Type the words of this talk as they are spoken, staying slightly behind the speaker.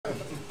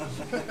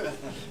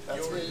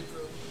That's me.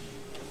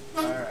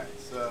 All right,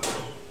 so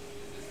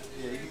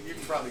yeah, you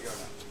can probably go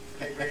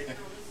now. Okay, great.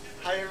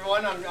 Hi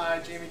everyone,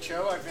 I'm Jamie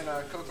Cho. I've been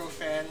a CoCo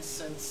fan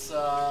since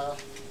I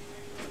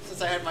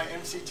had my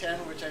MC10,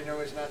 which I know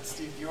is not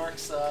Steve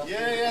Bjork's.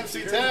 Yay,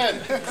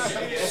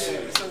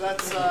 MC10! So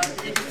that's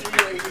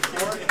 83 or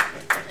 84.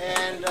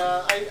 And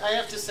I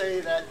have to say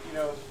that,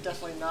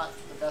 definitely not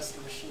the best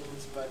of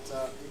machines, but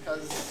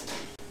because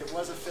it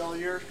was a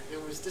failure,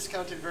 it was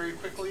discounted very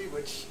quickly,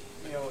 which,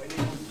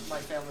 enabled my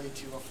family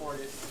to afford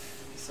it.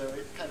 So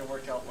it kind of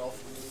worked out well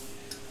for me.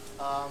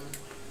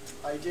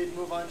 I did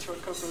move on to a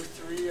CoCo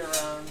 3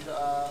 around,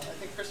 I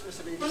think, Christmas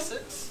of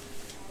 '86.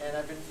 And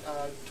I've been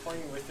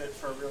toying with it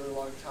for a really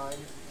long time.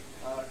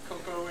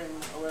 CoCo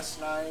in OS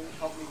 9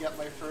 helped me get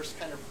my first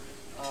kind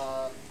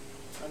of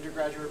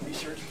undergraduate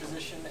research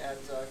position at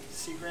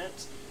Sea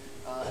Grant.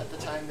 At the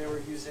time, they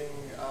were using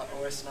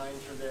OS 9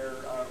 for their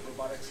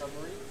robotic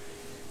submarine.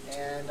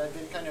 And I've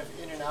been kind of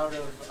in and out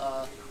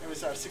of, it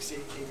was our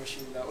 68K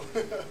machine though.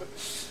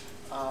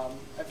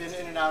 I've been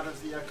in and out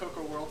of the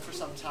CoCo world for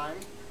some time.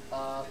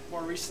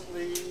 More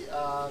recently,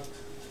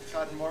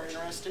 gotten more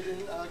interested in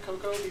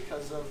CoCo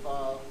because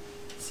of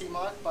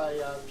CMOC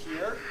by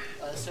Pierre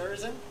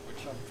Sysems,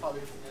 which I'm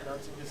probably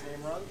pronouncing his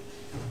name wrong.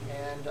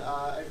 And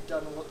I've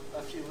done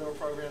a few little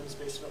programs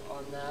based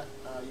on that.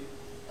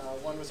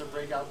 One was a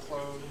breakout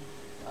clone.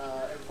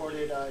 I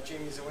ported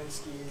Jamie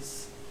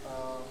Zawinski's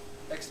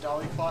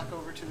X-Dolly clock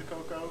over to the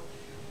CoCo,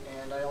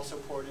 and I also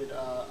ported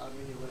a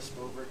mini Lisp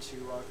over to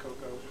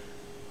CoCo.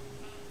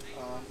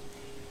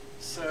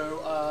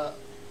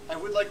 I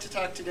would like to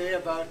talk today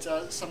about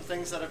some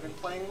things that I've been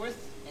playing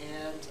with,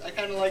 and I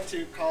kind of like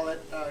to call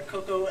it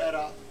CoCo at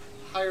a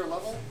higher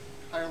level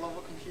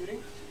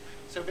computing.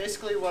 So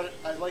basically what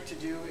I'd like to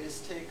do is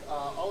take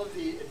all of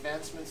the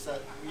advancements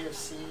that we have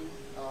seen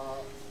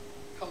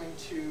coming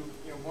to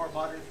more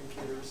modern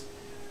computers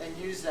and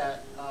use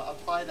that,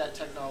 apply that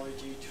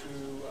technology to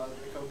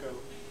the CoCo.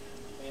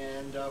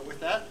 And with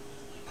that,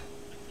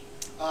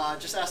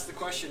 just ask the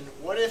question,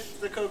 what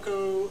if the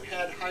CoCo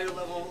had higher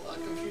level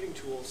computing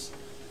tools?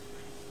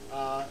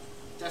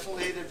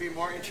 Definitely there'd be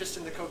more interest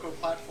in the CoCo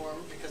platform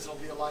because it'll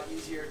be a lot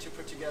easier to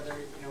put together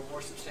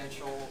more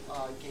substantial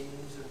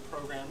games and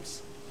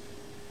programs.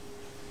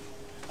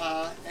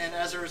 And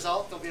as a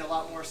result, there'll be a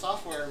lot more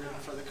software written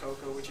for the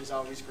CoCo, which is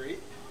always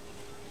great.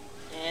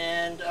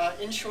 And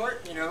in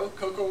short,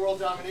 CoCo world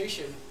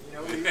domination. We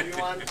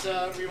want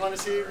to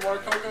see more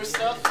CoCo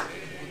stuff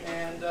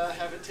and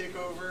have it take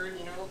over,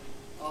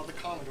 all the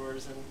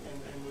Commodores and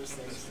those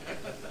things.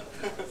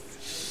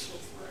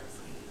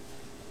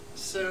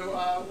 So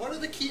what are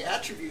the key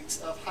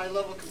attributes of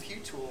high-level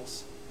compute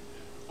tools?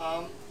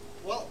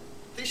 Well,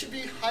 they should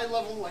be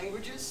high-level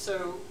languages.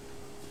 So,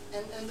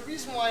 and the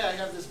reason why I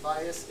have this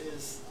bias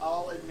is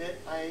I'll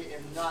admit I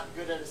am not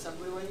good at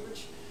assembly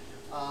language.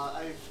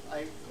 I'm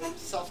a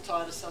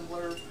self-taught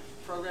assembler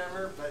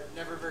programmer, but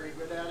never very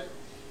good at it.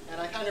 And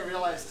I kind of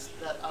realized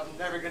that I'm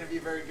never going to be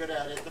very good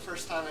at it the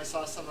first time I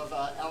saw some of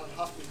Alan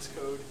Huffman's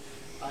code.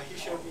 He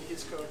showed me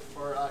his code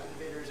for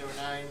Invaders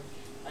 09.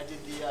 I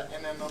did the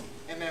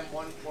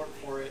MM1 port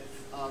for it.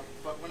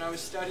 But when I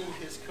was studying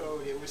his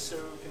code, it was so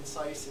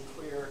concise and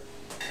clear.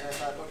 And I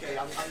thought, okay,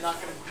 I'm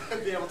not going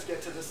to be able to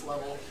get to this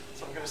level,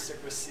 so I'm going to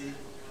stick with C.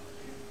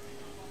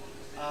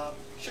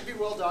 Should be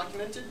well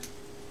documented.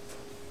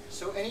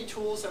 So any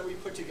tools that we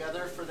put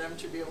together for them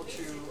to be able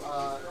to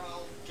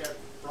get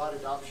broad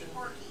adoption,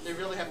 they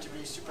really have to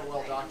be super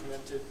well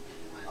documented.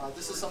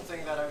 This is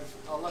something that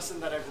a lesson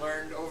that I've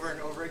learned over and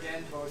over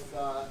again, both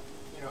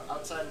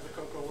outside of the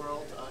CoCo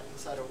world,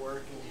 inside of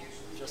work,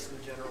 and just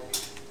in general,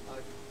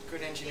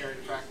 good engineering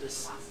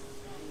practice.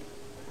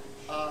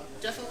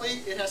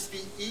 Definitely, it has to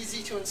be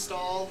easy to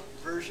install,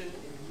 version,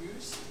 and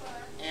use.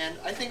 And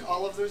I think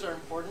all of those are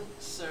important.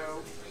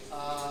 So,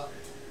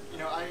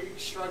 I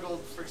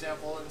struggled, for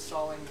example,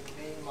 installing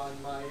MAME on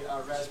my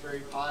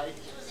Raspberry Pi.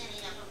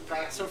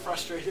 Got so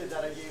frustrated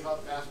that I gave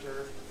up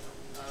after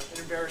an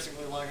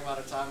embarrassingly long amount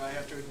of time, I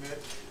have to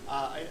admit.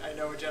 I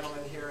know a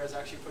gentleman here has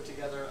actually put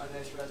together a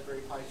nice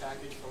Raspberry Pi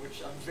package, for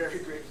which I'm very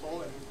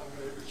grateful, and I'm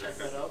going to check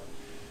that out.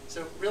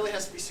 So it really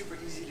has to be super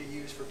easy to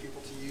use for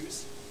people to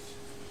use.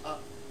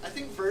 I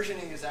think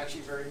versioning is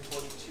actually very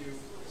important too.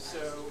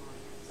 So,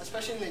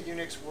 especially in the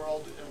Unix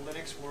world and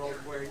Linux world,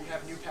 where you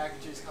have new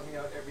packages coming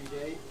out every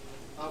day,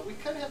 we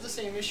kind of have the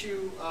same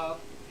issue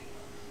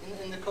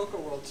in the CoCo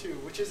world too,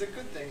 which is a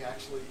good thing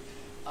actually.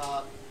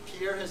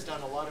 Pierre has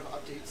done a lot of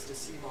updates to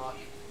CMOC.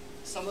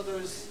 Some of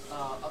those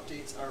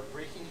updates are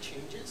breaking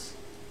changes,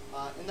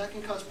 and that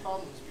can cause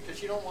problems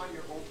because you don't want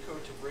your old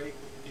code to break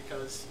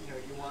because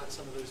you want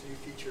some of those new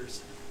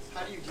features.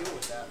 How do you deal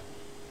with that?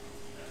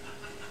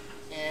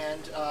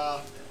 And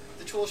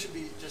the tool should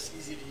be just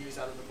easy to use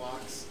out of the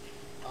box,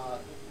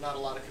 not a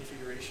lot of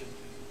configuration.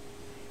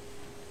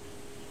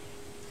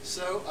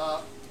 So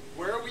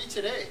where are we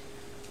today?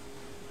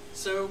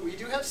 So we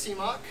do have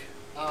CMOC.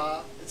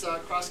 It's a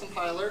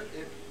cross-compiler.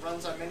 It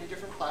runs on many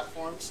different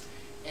platforms,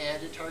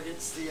 and it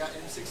targets the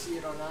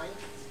M6809.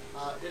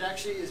 It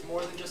actually is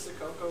more than just the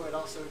CoCo. It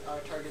also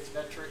targets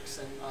Vectrix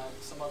and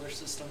some other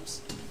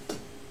systems.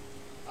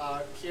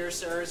 Pierre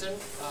Sarrazin.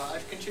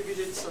 I've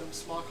contributed some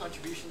small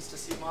contributions to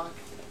CMOC.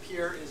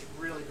 Pierre is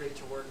really great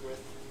to work with.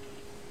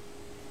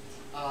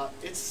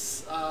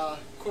 It's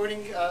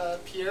quoting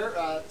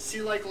Pierre,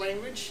 C-like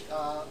language.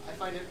 I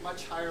find it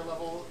much higher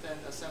level than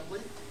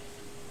assembly.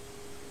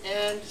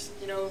 And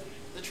you know,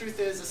 the truth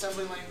is,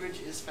 assembly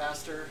language is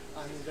faster.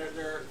 I mean,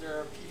 there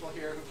are people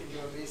here who can do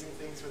amazing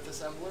things with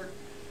assembler.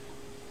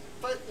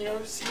 But you know,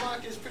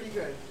 CMOC is pretty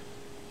good.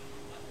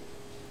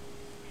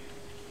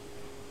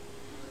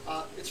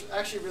 It's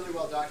actually really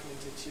well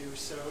documented too.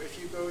 So if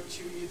you go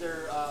to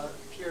either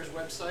Pierre's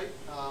website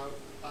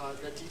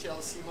that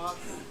details CMOC,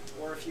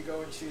 or if you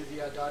go into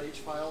the .h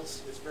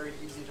files, it's very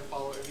easy to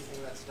follow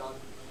everything that's done.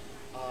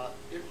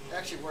 It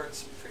actually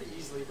works pretty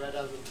easily right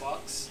out of the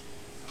box.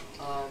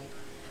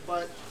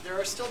 But there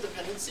are still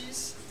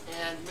dependencies,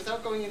 and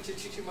without going into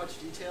too much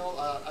detail,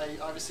 I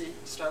obviously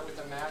start with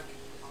the Mac.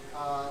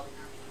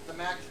 The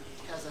Mac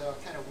has a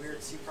kind of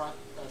weird C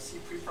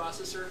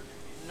preprocessor,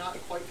 not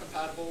quite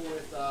compatible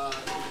with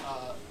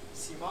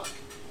CMOC.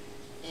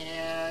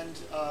 And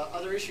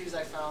other issues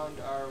I found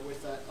are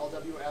with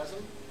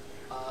LWASM.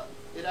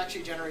 It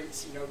actually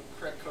generates, you know,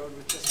 correct code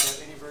with just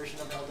about any version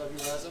of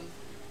LWASM.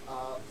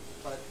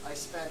 But I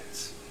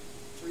spent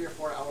 3 or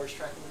 4 hours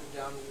tracking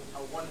down a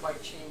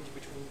 1-byte change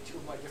between 2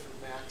 of my different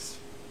Macs,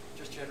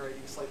 just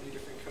generating slightly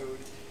different code.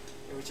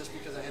 It was just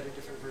because I had a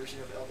different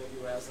version of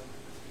LWASM.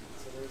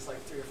 So there was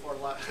like 3 or 4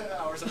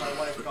 hours of my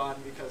life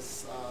gone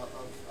because of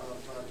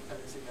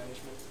dependency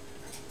management.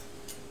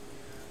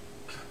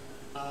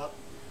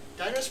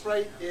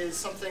 DynoSprite is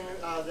something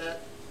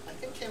that I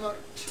think came out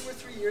 2 or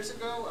 3 years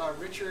ago.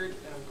 Richard,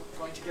 and I'm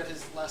going to get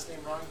his last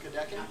name wrong,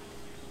 Kadekin.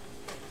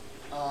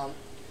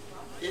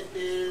 It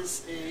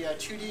is a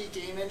 2D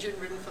game engine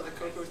written for the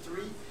CoCo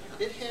 3.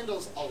 It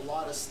handles a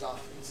lot of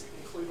stuff,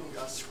 including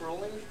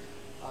scrolling,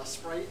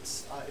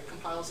 sprites. It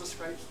compiles the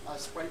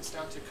sprites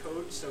down to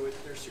code, so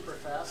they're super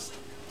fast.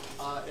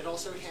 It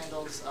also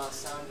handles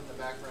sound in the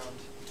background,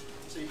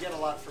 so you get a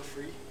lot for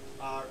free.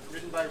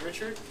 Written by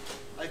Richard.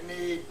 I've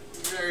made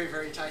very,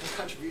 very tiny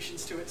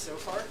contributions to it so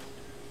far.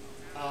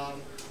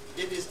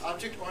 It is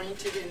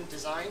object-oriented in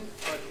design,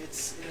 but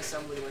it's in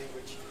assembly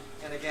language.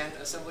 And again,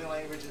 assembly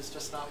language is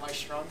just not my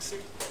strong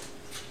suit.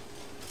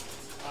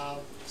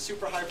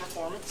 Super high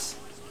performance.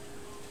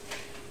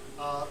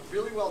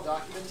 Really well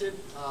documented.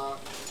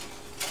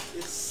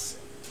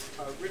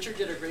 Richard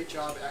did a great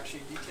job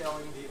actually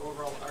detailing the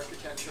overall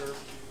architecture,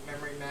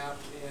 memory map,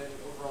 and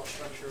overall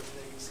structure of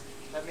things.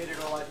 That made it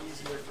a lot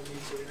easier for me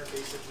to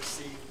interface it with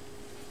C.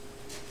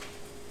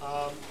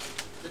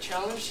 The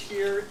challenge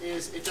here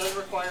is it does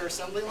require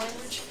assembly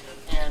language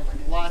and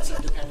lots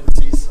of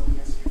dependencies.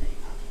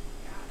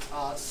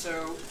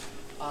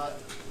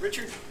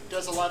 Richard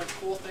does a lot of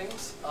cool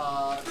things.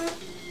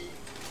 He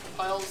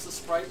compiles the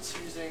sprites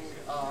using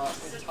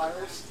in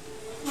tiles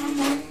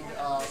using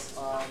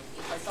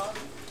Python.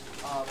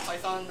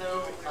 Python,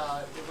 though,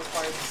 it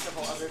requires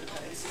several other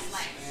dependencies,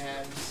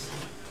 and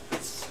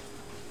it's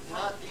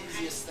not the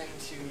easiest thing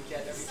to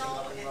get everything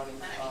up and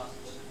running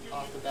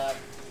off the bat.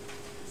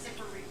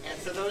 And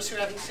for those who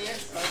haven't seen it,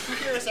 who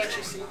here has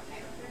actually seen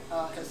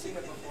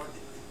it before?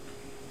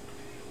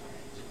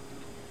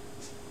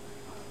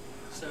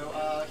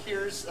 So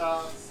here's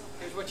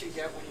what you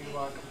get when you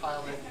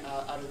compile it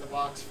out of the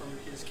box from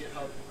his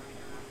GitHub.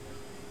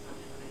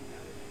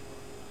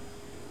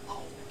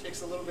 It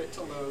takes a little bit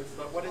to load,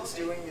 but what it's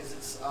doing is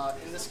it's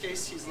in this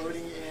case he's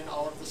loading in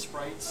all of the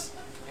sprites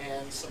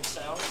and some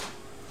sound,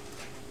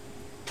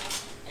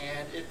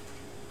 and it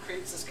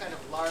creates this kind of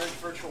large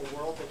virtual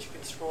world that you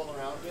can scroll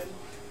around in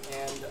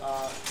and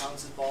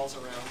bounces balls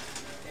around.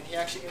 And he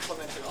actually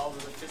implemented all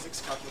of the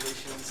physics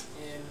calculations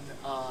in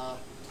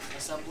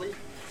assembly,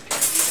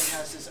 and even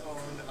has his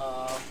own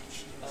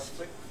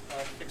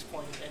fixed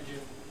point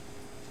engine.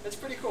 It's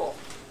pretty cool.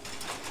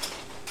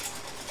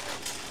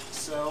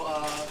 So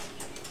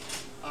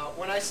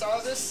when I saw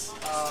this,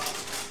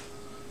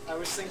 I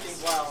was thinking,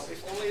 wow,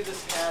 if only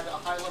this had a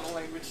high-level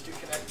language to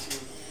connect to.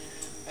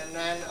 And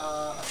then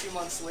a few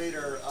months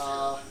later,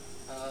 I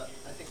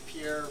think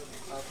Pierre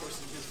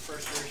posted his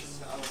first version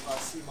of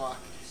CMOC,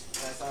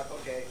 and I thought,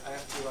 okay, I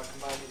have to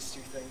combine these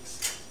two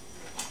things.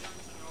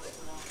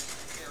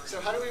 So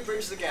how do we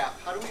bridge the gap?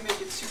 How do we make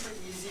it super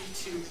easy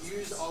to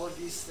use all of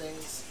these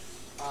things?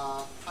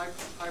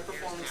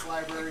 High-performance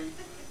library,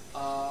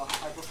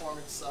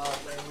 high-performance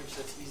language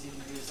that's easy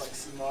to use like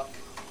CMOC.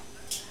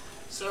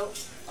 So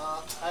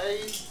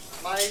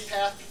my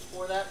path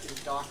for that is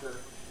Docker.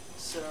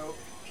 So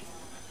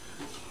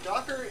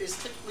Docker is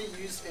typically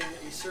used in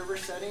a server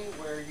setting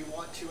where you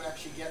want to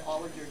actually get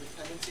all of your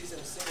dependencies in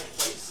a single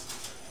place.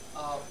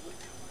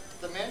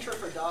 The mantra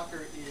for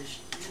Docker is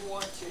you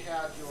want to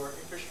have your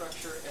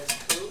infrastructure as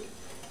code.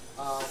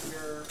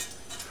 Your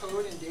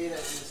code and data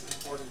is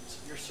important.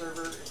 Your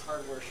server and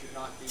hardware should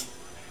not be.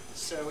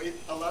 So it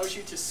allows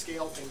you to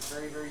scale things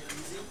very, very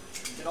easy.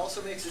 It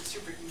also makes it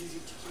super easy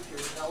to keep your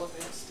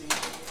development, staging,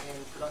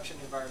 and production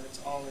environments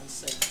all in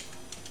sync.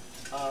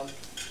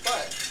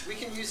 But we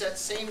can use that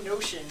same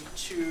notion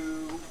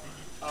to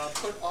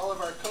put all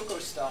of our CoCo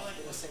stuff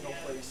in a single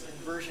place and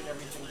version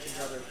everything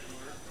together.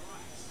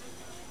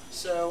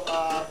 So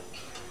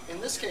in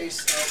this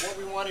case, what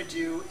we want to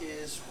do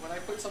is when I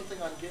put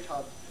something on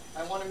GitHub,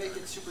 I want to make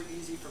it super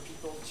easy for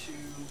people to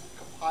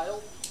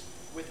compile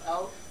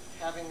without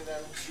having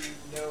them to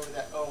know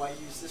that, oh, I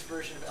use this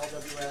version of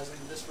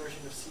LWASM, this version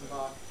of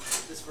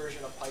CMOC, this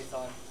version of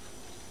Python.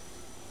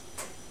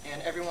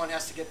 And everyone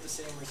has to get the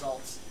same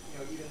results. You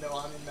know, even though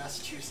I'm in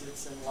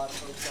Massachusetts and a lot of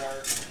folks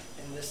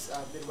are in this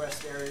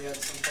Midwest area, and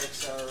some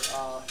folks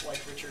are,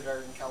 like Richard, are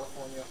in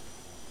California.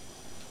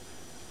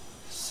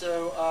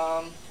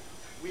 So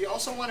we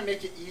also want to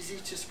make it easy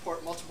to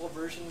support multiple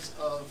versions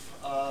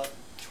of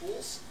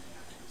tools.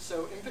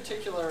 So in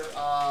particular,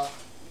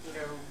 you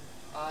know,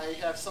 I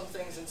have some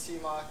things in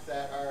CMOC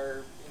that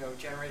are, you know,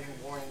 generating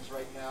warnings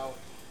right now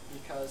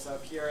because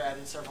Pierre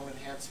added several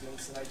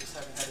enhancements and I just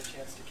haven't had a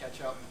chance to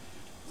catch up.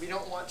 We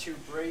don't want to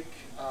break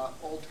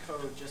old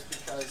code just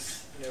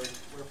because, you know,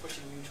 we're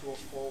pushing new tools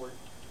forward.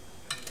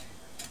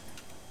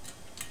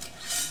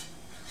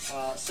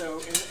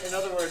 So in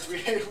other words,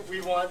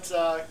 we want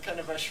kind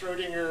of a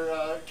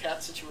Schrodinger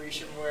cat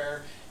situation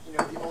where, you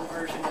know, the old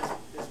version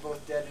is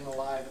both dead and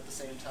alive at the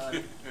same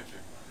time.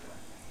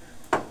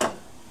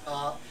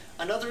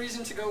 Another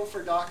reason to go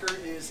for Docker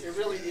is it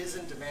really is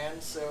in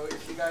demand. So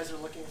if you guys are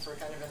looking for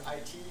kind of an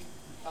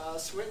IT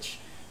switch,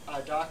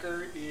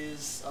 Docker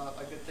is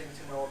a good thing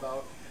to know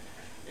about.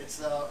 It's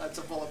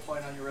a bullet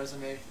point on your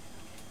resume.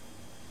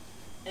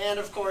 And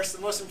of course,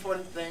 the most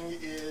important thing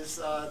is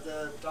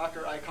the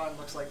Docker icon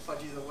looks like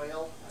Fudgy the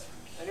Whale.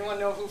 Anyone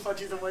know who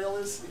Fudgy the Whale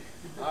is?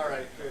 All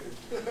right, good.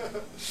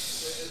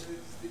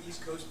 The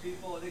East Coast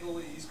people? I think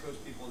only the East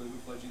Coast people know who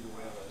Fudgy the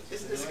Whale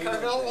is. Is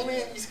Carvel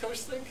only an East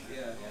Coast thing?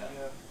 Yeah.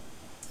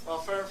 Well,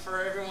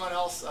 for everyone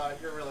else,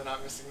 you're really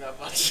not missing that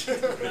much.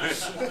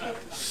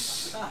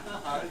 It's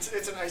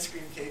an ice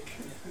cream cake.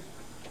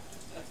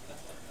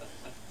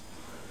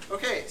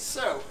 Okay,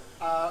 so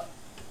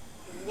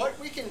what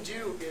we can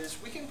do is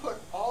we can put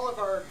all of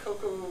our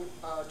CoCo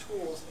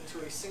tools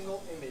into a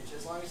single image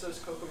as long as those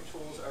CoCo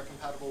tools are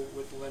compatible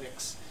with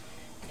Linux.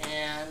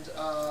 And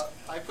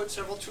I put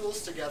several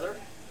tools together,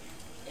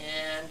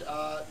 and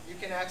you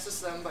can access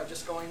them by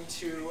just going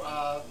to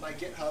my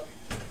GitHub,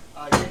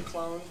 git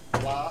clone,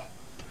 blah,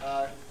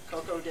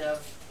 CoCo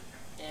dev,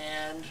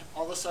 and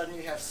all of a sudden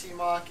you have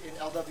CMOC and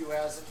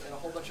LWASM and a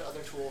whole bunch of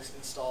other tools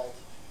installed,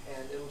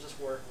 and it'll just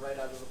work right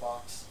out of the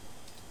box.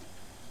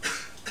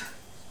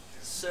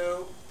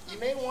 So you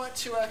may want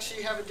to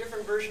actually have a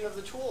different version of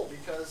the tool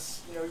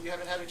because, you know, you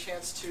haven't had a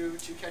chance to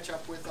catch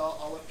up with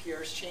all of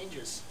Pierre's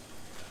changes.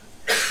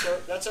 So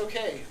that's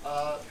okay.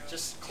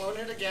 Just clone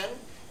it again,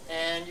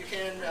 and you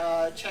can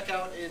check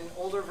out an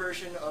older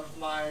version of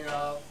my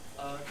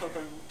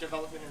CoCo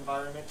development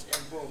environment,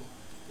 and boom,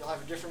 you'll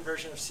have a different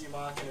version of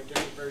CMOC and a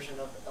different version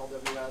of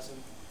LWASM,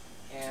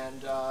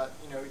 and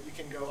you know, you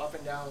can go up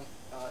and down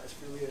as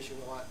freely as you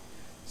want.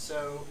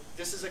 So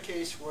this is a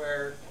case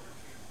where,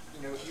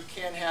 you know, you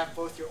can have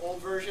both your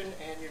old version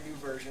and your new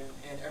version,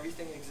 and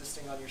everything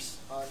existing on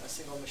a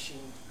single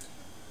machine.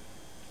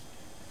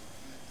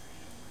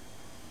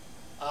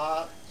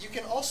 You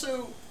can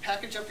also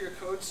package up your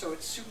code so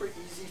it's super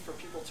easy for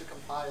people to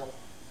compile.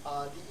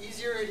 The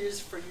easier it is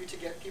for you to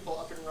get people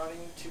up and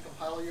running to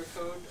compile your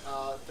code,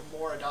 the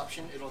more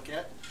adoption it'll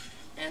get.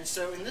 And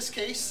so in this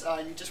case,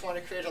 you just want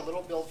to create a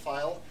little build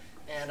file.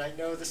 And I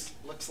know this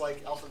looks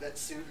like alphabet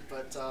soup,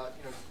 but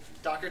you know,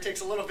 Docker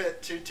takes a little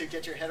bit to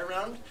get your head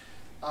around.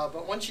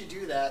 But once you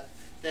do that,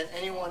 then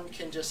anyone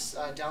can just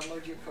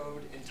download your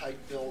code and type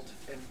build,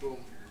 and boom,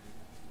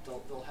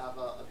 they'll have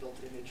a built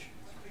image.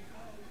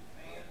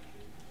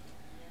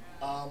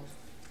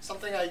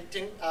 Something I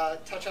didn't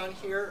touch on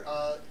here,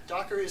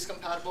 Docker is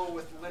compatible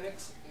with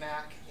Linux,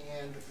 Mac,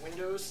 and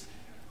Windows.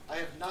 I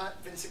have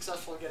not been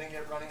successful getting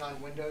it running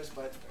on Windows,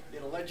 but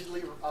it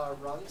allegedly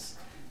runs.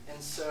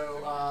 And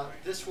so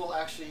this will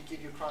actually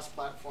give you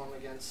cross-platform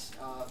against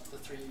the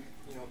three,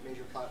 you know,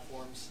 major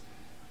platforms.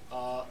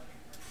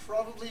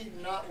 Probably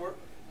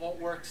won't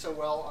work so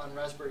well on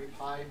Raspberry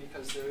Pi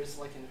because there is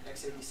like an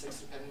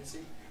x86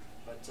 dependency,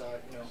 but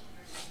you know,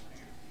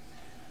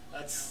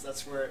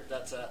 that's where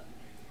that's at.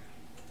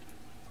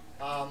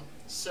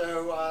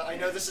 So I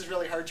know this is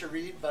really hard to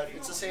read, but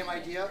it's the same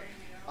idea.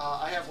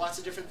 I have lots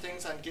of different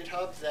things on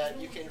GitHub that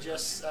you can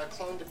just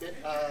clone the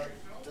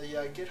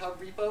GitHub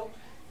repo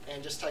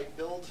and just type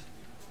build,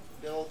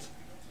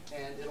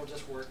 and it'll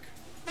just work.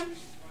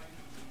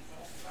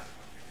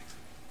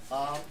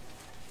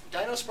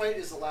 DynoSprite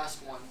is the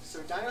last one. So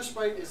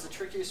DynoSprite is the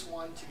trickiest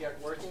one to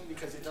get working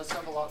because it does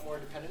have a lot more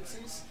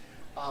dependencies.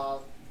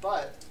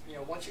 But you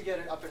know, once you get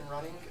it up and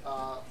running,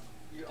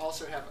 you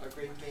also have a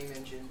great game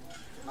engine.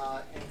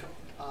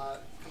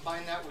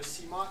 Combine that with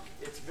CMOC,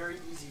 it's very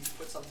easy to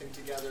put something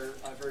together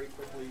very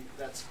quickly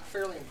that's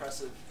fairly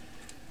impressive.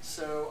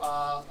 So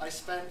I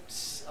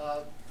spent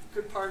a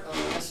good part of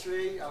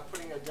yesterday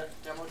putting a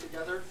demo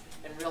together,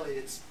 and really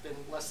it's been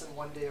less than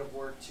 1 day of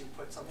work to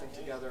put something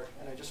together.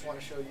 And I just want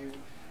to show you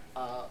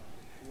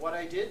what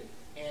I did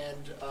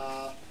and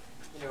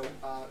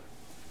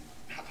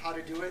how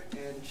to do it,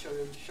 and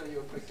show you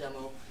a quick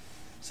demo.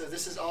 So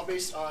this is all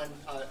based on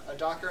a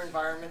Docker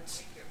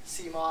environment,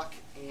 CMOC,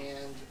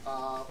 and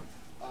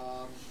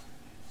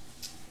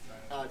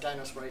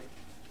DynoSprite.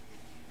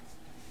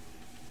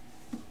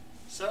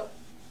 So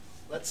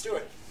let's do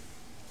it.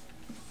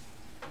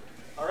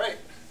 All right.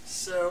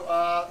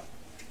 So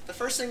the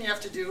first thing you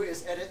have to do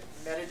is edit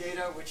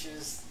metadata, which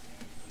is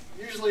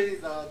usually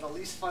the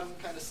least fun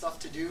kind of stuff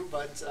to do,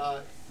 but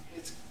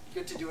it's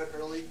good to do it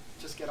early,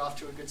 just get off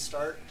to a good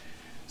start.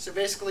 So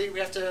basically, we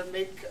have to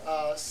make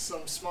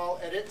some small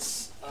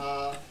edits.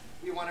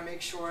 We want to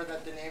make sure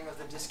that the name of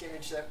the disk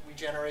image that we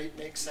generate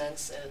makes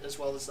sense, as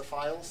well as the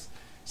files.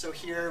 So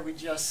here we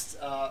just,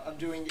 I'm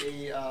doing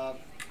a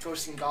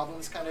Ghosts and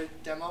Goblins kind of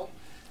demo.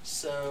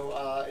 So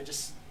I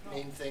just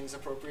name things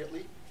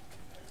appropriately.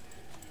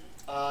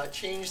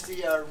 Change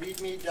the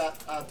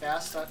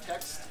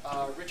readme.bas.text.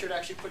 Richard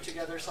actually put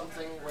together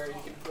something where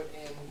you can put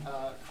in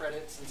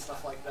credits and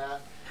stuff like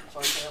that. So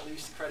I can at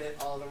least credit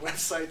all the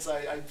websites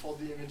I pulled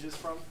the images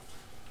from.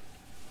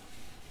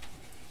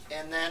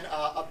 And then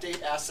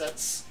update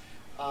assets.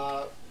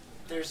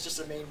 There's just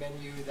a main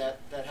menu that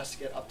has to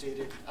get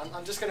updated.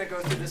 I'm just going to go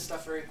through this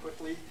stuff very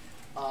quickly.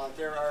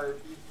 There are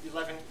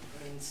 11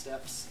 main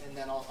steps, and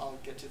then I'll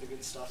get to the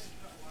good stuff.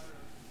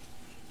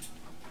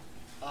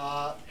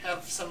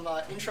 Have some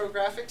intro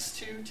graphics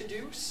to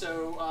do.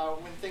 So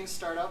when things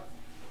start up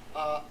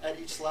at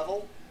each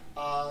level,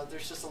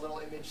 there's just a little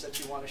image that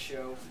you want to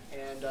show.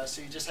 And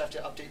so you just have to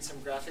update some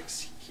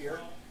graphics here.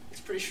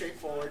 It's pretty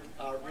straightforward.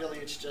 Really,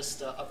 it's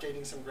just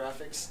updating some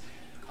graphics.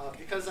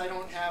 Because I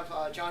don't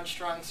have John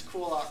Strong's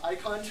cool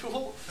icon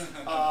tool,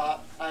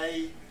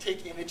 I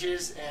take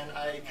images and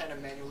I kind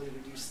of manually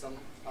reduce them.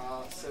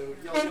 So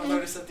you'll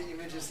notice that the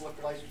images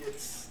look like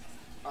it's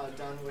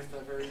done with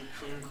a very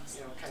crude,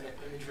 kind of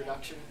image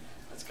reduction.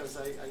 That's because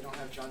I don't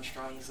have John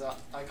Strong's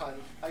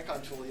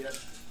icon tool yet.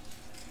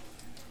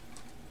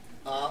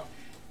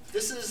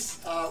 This is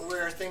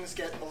where things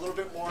get a little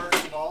bit more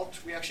involved.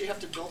 We actually have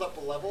to build up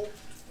a level.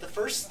 The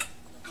first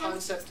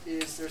concept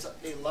is there's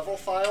a level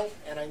file,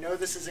 and I know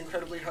this is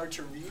incredibly hard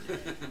to read,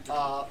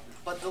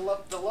 but the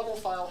level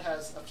file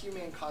has a few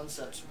main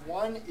concepts.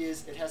 One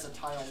is it has a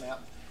tile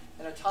map,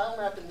 and a tile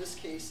map in this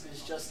case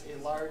is just a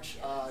large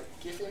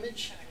GIF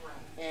image,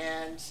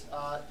 and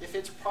if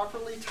it's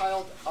properly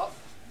tiled up,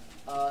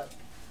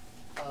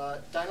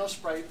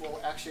 DynoSprite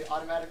will actually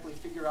automatically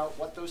figure out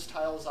what those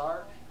tiles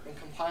are and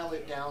compile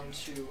it down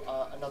to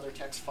another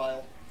text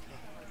file.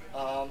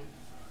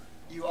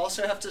 You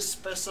also have to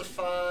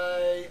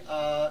specify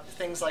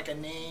things like a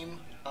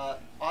name,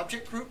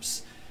 object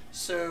groups.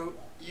 So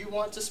you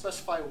want to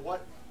specify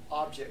what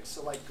objects,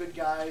 so like good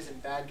guys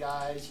and bad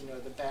guys,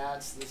 the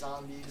bats, the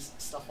zombies,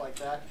 stuff like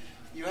that.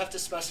 You have to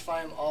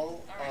specify them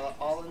all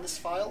in this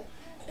file.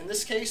 In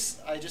this case,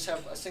 I just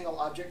have a single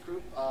object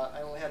group.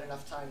 I only had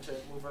enough time to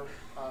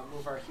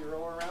move our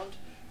hero around,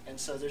 and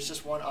so there's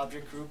just one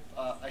object group.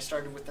 I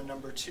started with the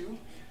number 2.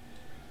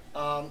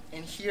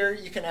 And here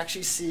you can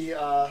actually see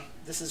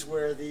this is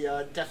where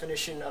the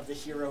definition of the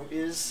hero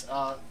is,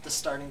 the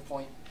starting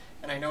point.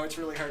 And I know it's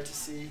really hard to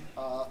see.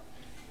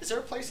 Is there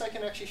a place I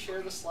can actually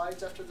share the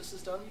slides after this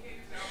is done?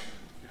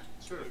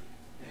 Sure.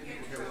 Maybe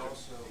we could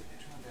also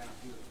turn down a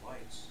few of the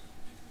lights.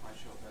 Might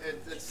show better.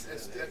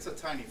 It's a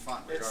tiny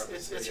font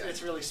regardless.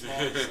 It's really small.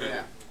 So.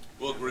 Yeah.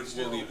 We'll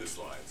need the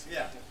slides.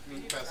 Yeah.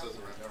 Pass those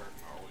around.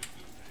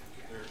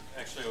 They're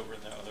actually over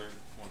in the other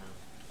corner.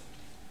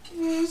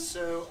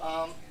 So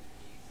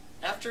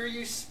after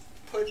you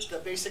put the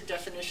basic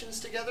definitions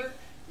together,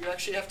 you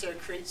actually have to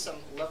create some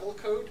level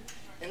code.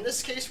 In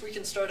this case, we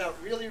can start out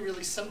really,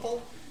 really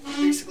simple. We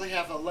basically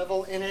have a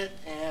level in it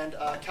and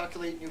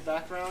calculate new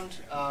background,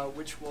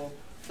 which we'll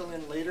fill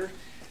in later.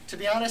 To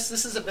be honest,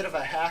 this is a bit of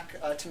a hack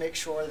to make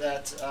sure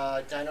that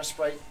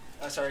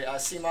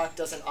CMOC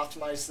doesn't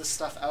optimize this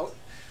stuff out.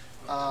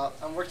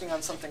 I'm working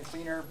on something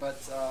cleaner,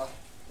 but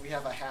we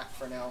have a hack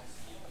for now.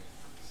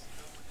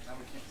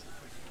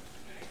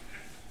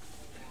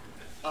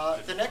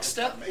 The next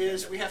step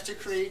is we have to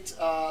create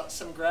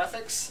some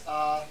graphics.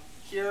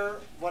 Here,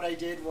 what I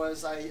did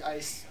was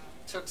I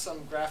took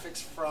some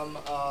graphics from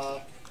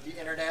the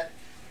internet.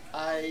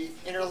 I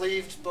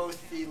interleaved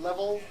both the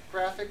level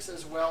graphics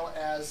as well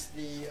as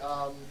the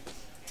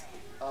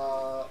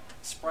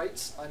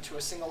sprites onto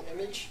a single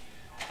image.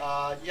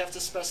 You have to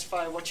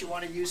specify what you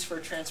want to use for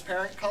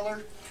transparent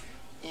color.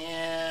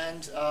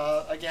 And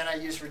again, I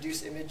use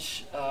reduce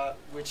image,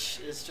 which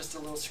is just a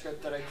little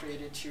script that I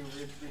created to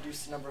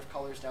reduce the number of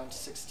colors down to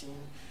 16.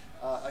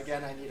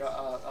 Again, I need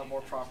a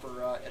more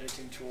proper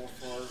editing tool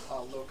for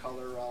low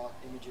color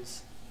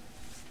images.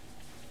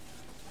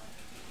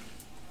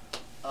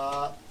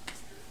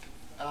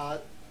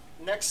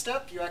 Next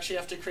step, you actually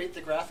have to create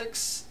the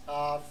graphics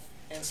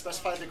and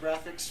specify the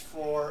graphics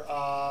for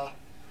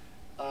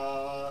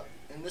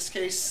in this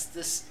case,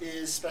 this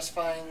is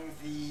specifying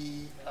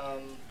the,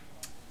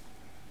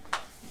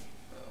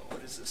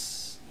 what is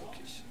this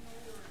location?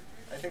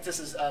 I think this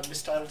is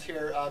mistitled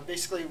here.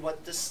 Basically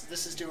what this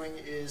is doing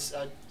is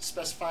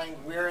specifying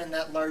where in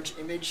that large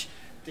image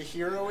the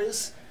hero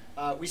is.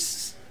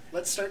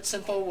 Let's start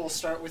simple. We'll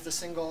start with a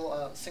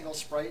single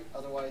sprite,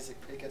 otherwise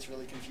it gets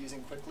really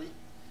confusing quickly.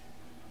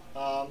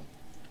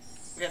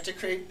 We have to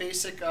create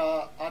basic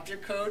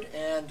object code,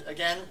 and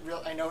again,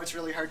 I know it's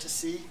really hard to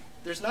see.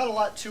 There's not a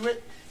lot to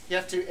it. You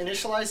have to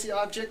initialize the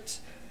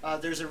object,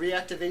 there's a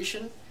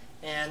reactivation,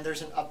 and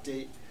there's an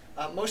update.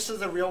 Most of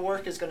the real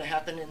work is going to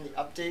happen in the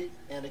update,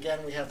 and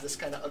again, we have this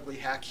kind of ugly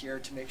hack here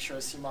to make sure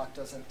CMOC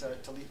doesn't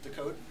delete the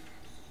code.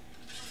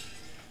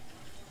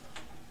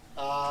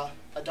 A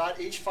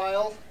 .h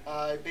file,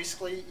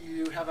 basically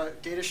you have a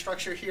data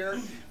structure here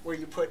where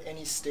you put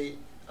any state.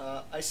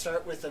 I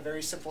start with a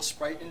very simple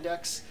sprite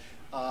index.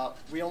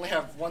 We only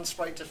have one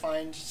sprite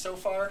defined so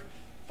far,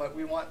 but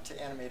we want to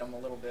animate them a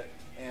little bit,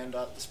 and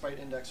the sprite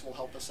index will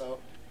help us out.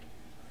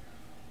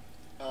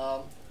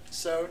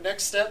 So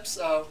next steps,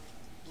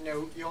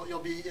 you'll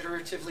be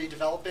iteratively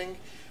developing.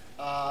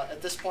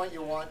 At this point,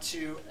 you'll want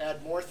to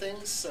add more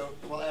things, so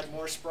we'll add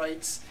more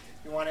sprites.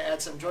 You want to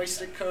add some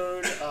joystick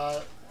code.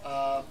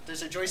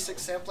 There's a joystick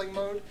sampling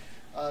mode.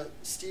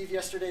 Steve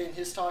yesterday in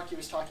his talk, he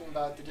was talking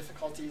about the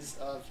difficulties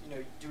of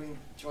doing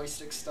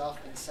joystick stuff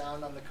and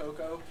sound on the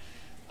CoCo.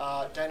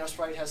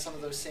 DynoSprite has some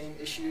of those same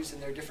issues, and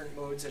there are different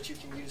modes that you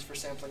can use for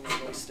sampling the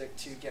joystick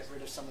to get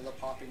rid of some of the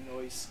popping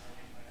noise.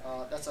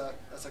 That's a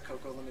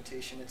CoCo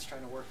limitation it's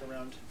trying to work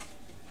around.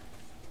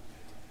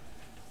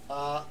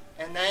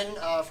 And then,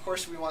 of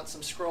course, we want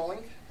some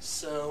scrolling.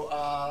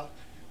 So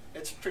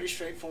it's pretty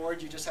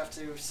straightforward. You just have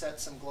to set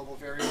some global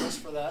variables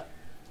for that.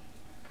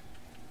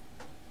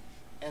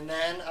 And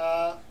then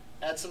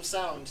add some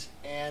sound.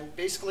 And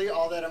basically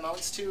all that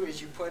amounts to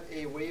is you put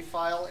a WAV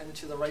file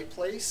into the right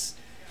place,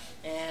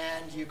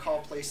 and you call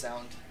play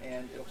sound,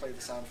 and it'll play the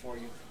sound for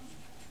you.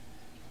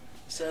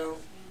 So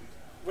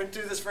went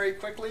through this very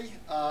quickly.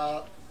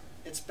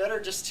 It's better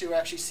just to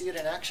actually see it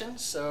in action.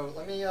 So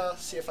let me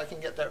see if I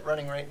can get that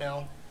running right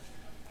now.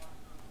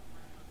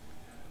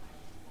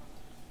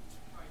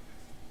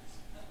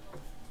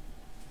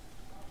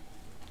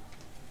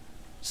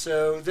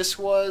 So this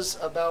was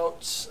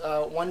about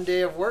 1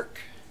 day of work,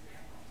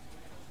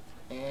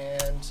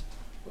 and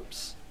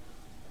whoops.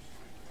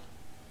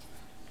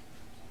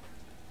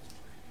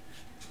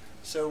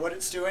 So what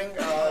it's doing,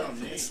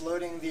 it's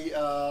loading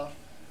the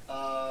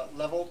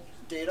level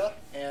data,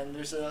 and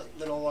there's a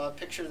little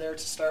picture there to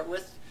start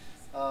with.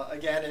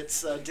 Again,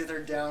 it's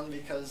dithered down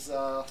because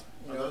Are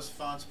those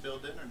fonts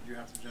built in, or do you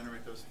have to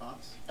generate those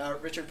fonts?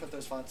 Richard put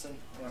those fonts in.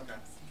 Yeah. Okay.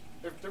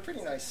 They're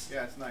pretty nice.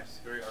 Yeah, it's nice.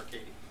 Very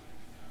arcadey.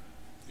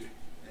 Yeah.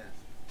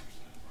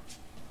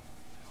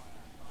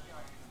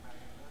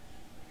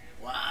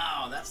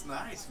 Wow, that's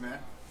nice, man.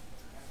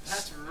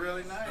 That's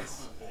really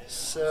nice.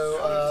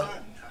 So.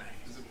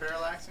 Is it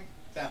parallaxing?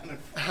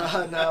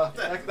 No,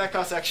 that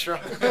costs extra.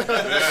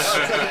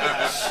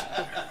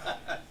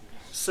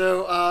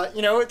 So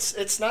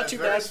it's not too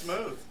bad. Very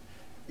smooth.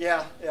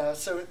 Yeah.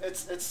 So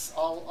it's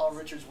all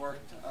Richard's work,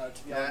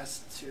 to be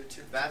honest.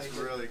 To that's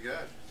make really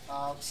good.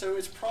 So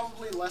it's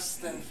probably less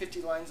than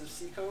 50 lines of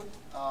C code.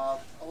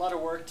 A lot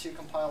of work to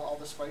compile all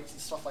the sprites and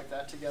stuff like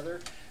that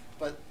together.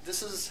 But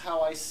this is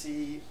how I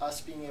see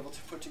us being able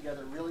to put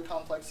together really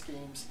complex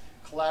games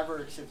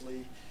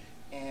collaboratively,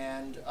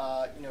 and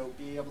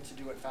be able to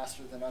do it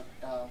faster than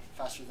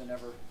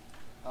ever.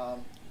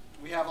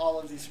 We have all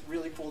of these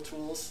really cool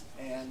tools,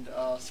 and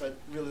so I'd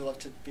really love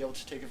to be able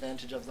to take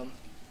advantage of them.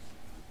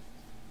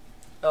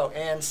 Oh,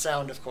 and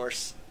sound, of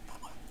course.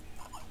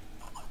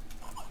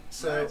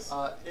 So nice.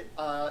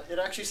 It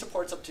actually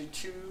supports up to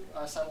 2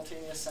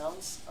 simultaneous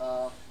sounds.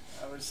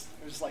 It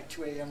was like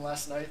 2 a.m.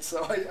 last night,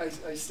 so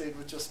I stayed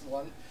with just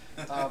one.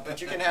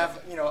 But you can have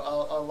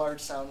a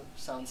large sound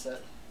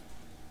set.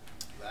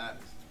 That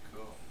is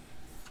cool.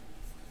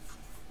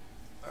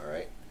 All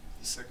right.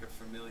 It's like a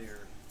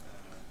familiar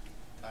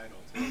title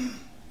too.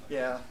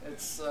 Yeah,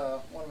 it's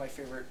one of my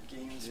favorite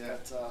games, Yeah.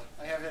 but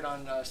I have it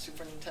on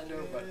Super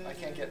Nintendo, but I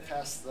can't get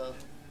past the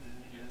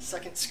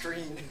second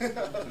screen.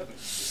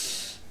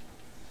 That's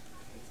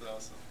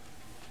awesome.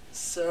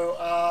 So,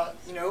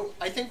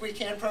 I think we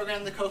can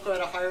program the CoCo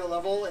at a higher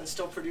level and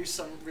still produce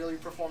some really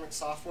performant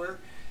software.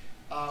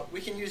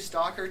 We can use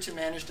Docker to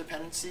manage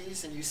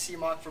dependencies and use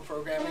CMOC for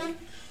programming.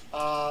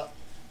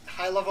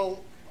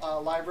 High-level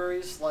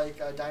libraries like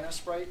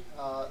DynoSprite,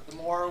 the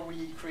more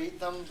we create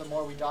them, the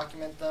more we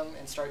document them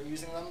and start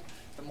using them,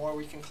 the more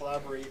we can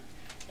collaborate.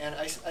 And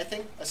I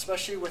think,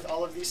 especially with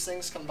all of these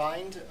things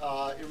combined,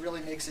 it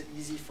really makes it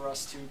easier for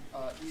us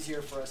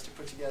to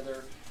put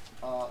together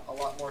a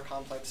lot more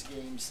complex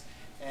games.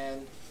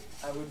 And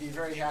I would be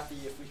very happy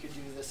if we could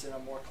do this in a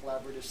more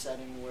collaborative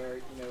setting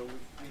where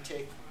we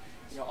take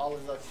all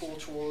of the cool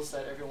tools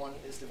that everyone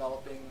is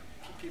developing,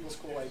 people's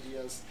cool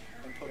ideas,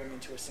 and put them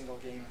into a single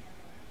game.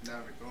 That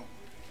would be cool.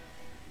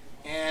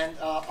 And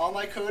all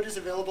my code is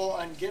available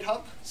on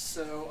GitHub,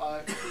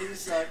 so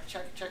please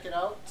check it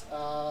out,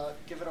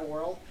 give it a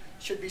whirl.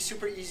 Should be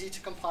super easy to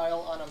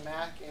compile on a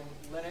Mac and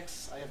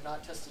Linux. I have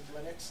not tested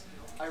Linux.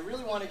 I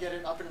really want to get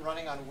it up and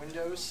running on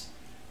Windows.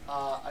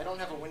 I don't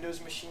have a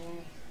Windows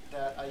machine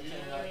that I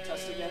can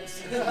test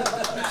against.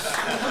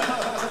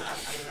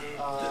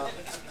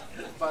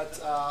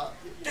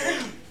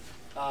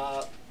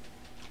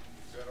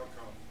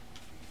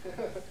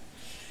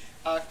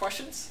 But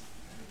questions?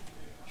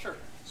 Sure.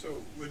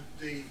 So would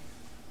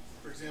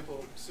for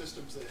example,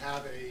 systems that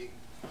have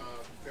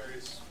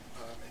various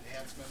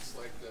enhancements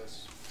like the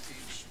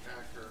speech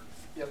packer,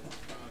 yep.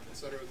 et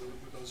cetera,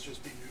 would those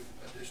just be new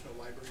additional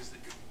libraries that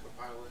you can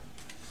compile in?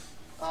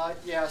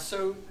 Yeah,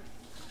 so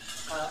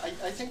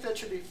I think that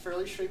should be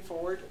fairly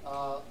straightforward.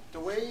 The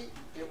way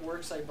it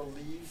works, I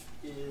believe,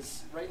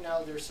 is right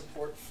now there's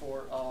support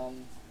for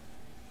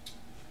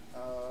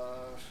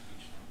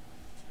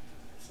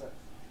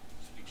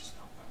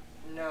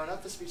no,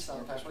 not the speech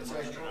sound pack. What's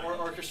it?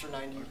 Orchestra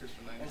 90.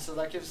 And so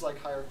that gives like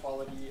higher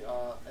quality,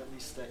 at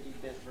least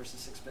 8-bit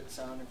versus 6-bit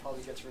sound, and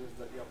probably gets rid of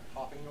the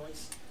popping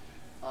noise.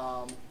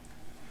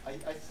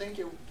 I think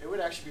it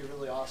would actually be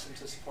really awesome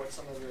to support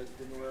some of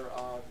the newer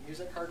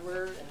music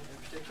hardware in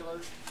particular,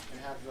 and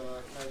have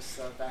the nice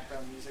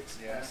background music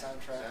on the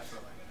soundtrack.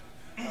 Definitely.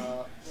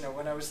 You know,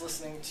 when I was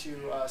listening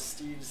to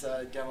Steve's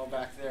demo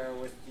back there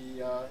with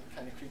the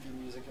kind of creepy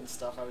music and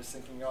stuff, I was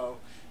thinking, oh,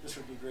 this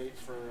would be great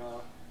for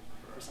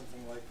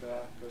something like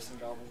Ghosts and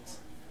Goblins.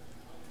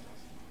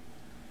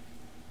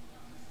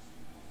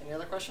 Any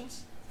other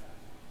questions?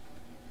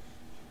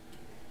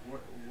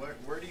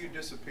 Where do you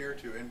disappear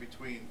to in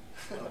between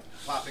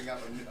popping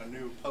up a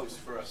new post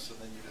for us, and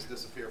then you just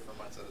disappear for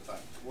months at a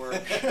time? Work.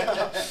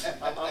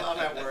 I'm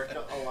at work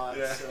a lot,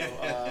 yeah.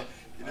 so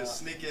you just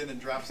sneak in and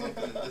drop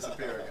something and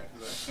disappear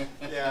again.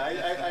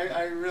 Yeah,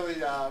 I really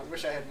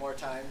wish I had more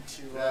time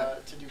to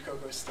do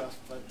CoCo stuff,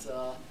 but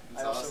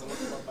I also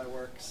awesome. love my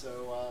work.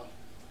 So,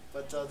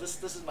 but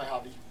this is my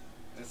hobby.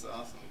 It's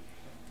awesome.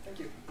 Thank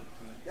you.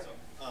 Yep.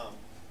 So,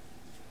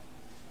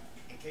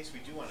 in case we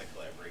do want to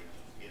collaborate,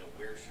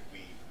 where should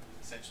we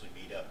essentially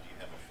meet up? Do you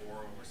have a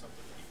forum or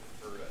something that you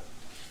prefer to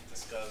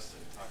discuss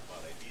and talk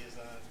about ideas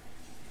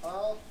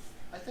on?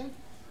 I think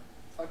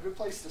a good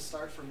place to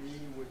start for me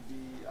would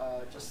be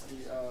just the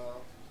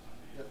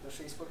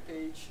Facebook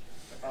page,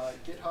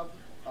 GitHub.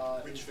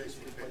 Which is a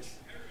Facebook good page? place.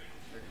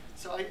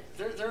 So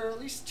there are at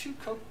least 3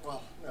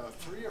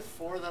 or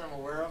 4 that I'm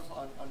aware of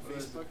on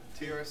Facebook.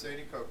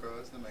 TRS-80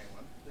 CoCo is the main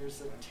one.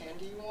 There's a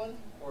Tandy one,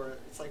 or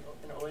it's like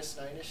an OS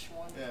 9-ish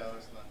one. Yeah,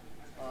 OS 9.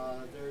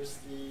 There's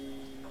the.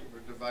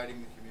 We're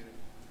dividing the community.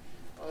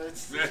 Oh,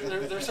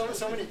 there's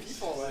so many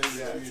people.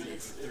 It's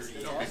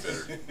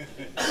awesome.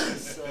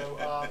 So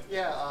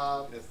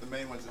Yes, the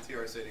main one's the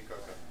TRS-80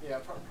 CoCo. Yeah,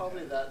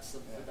 probably that's the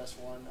best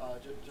one.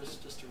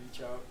 Just to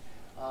reach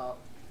out.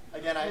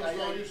 Again,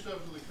 all your stuff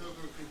to the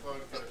CoCo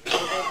podcast.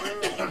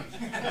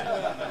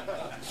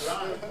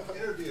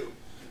 Interview.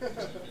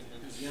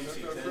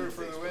 CoCo crew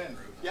for the win.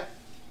 Yeah.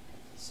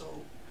 So,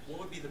 what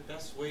would be the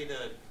best way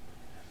to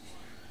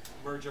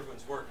merge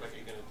everyone's work? Like, are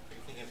you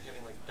thinking of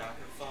having like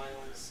Docker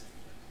files,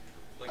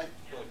 like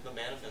the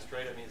manifest,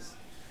 right? I mean,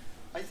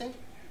 I think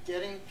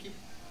getting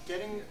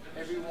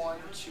everyone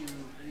to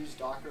use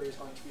Docker is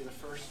going to be the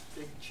first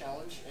big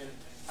challenge, and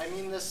I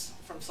mean this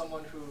from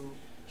someone who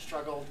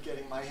struggled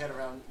getting my head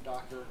around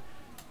Docker.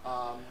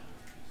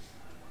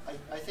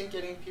 I think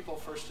getting people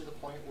first to the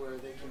point where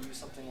they can use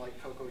something like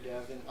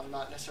CoCoDev, and I'm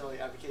not necessarily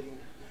advocating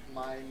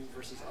mine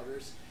versus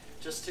others,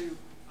 just to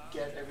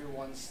get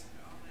everyone's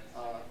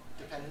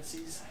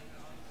dependencies,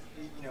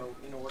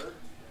 in order.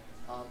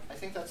 I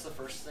think that's the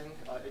first thing.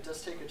 It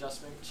does take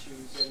adjustment to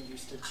getting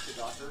used to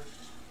Docker.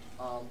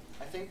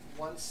 I think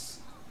once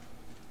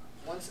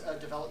a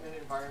development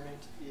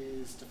environment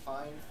is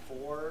defined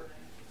for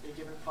a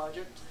given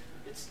project,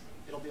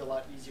 it'll be a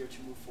lot easier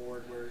to move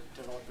forward, where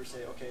developers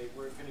say, okay,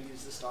 we're going to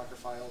use this Docker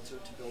file to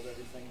build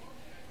everything,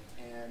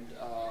 and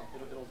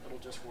it'll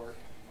just work.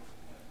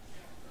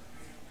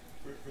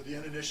 For the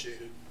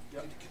uninitiated,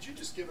 yep. Could you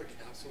just give a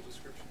capsule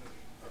description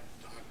of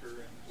Docker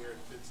and where it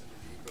fits into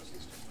the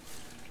ecosystem?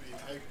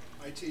 I mean,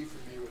 IT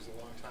for me was a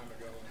long time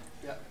ago.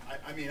 Yeah.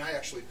 I mean, I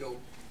actually built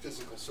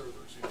physical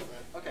servers.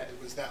 Okay. It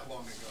was that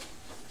long ago.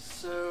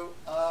 So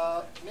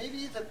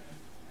maybe the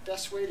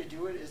best way to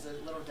do it is a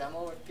little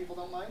demo, if people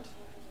don't mind.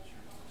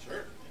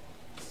 Sure.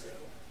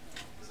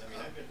 Because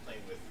I've been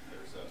playing with,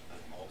 there's an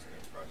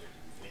alternate project,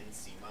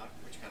 CMOC,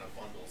 which kind of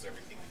bundles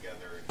everything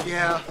together and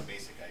Yeah. a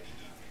basic IDE.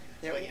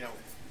 Yep. But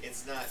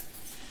it's not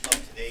up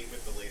to date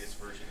with the latest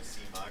version of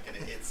CMOC,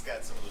 and it's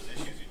got some of those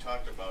issues you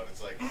talked about.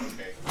 It's like,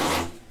 okay,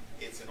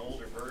 it's an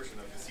older version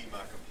of the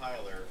CMOC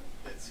compiler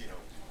that's,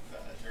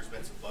 there's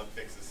been some bug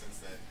fixes since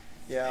then.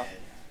 Yeah.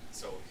 And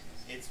so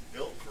it's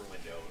built for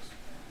Windows,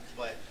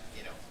 but,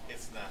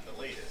 it's not the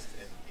latest.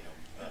 And,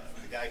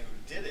 the guy who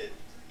did it,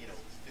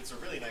 it's a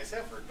really nice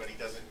effort, but he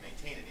doesn't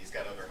maintain it. He's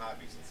got other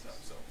hobbies and stuff,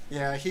 so.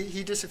 Yeah,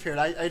 he disappeared.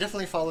 I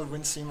definitely followed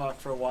WinCMOC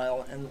for a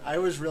while, and I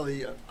was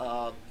really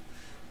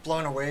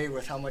blown away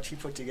with how much he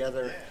put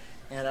together.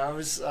 Yeah. And I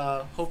was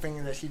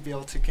hoping that he'd be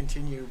able to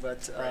continue,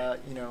 but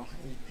you know,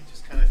 It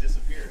just kind of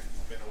disappeared.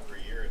 It's been over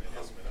a year and it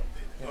hasn't been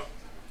updated.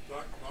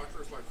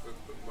 Docker's like the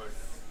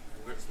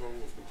next level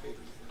of containers,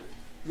 right?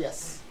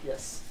 yes,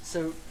 yes.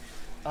 So,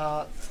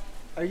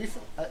 are you?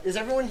 Is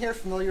everyone here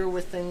familiar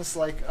with things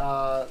like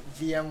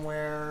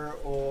VMware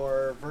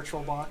or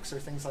VirtualBox or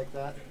things like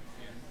that?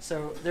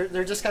 So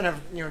they're just kind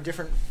of, you know,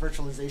 different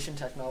virtualization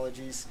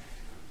technologies.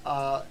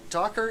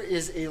 Docker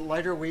is a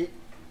lighter weight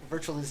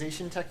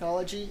virtualization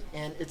technology,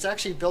 and it's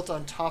actually built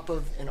on top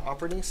of an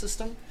operating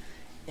system.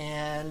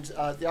 And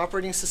the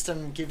operating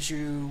system gives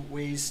you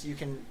ways you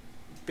can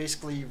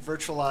basically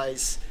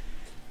virtualize.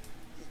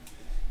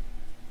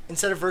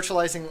 Instead of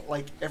virtualizing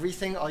like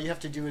everything, all you have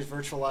to do is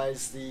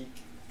virtualize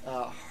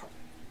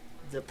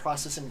the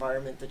process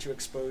environment that you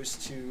expose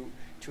to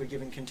a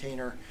given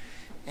container.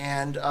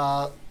 And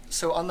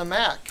so on the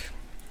Mac,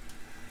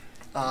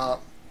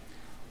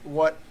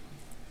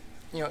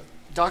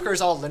 Docker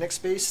is all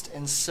Linux based,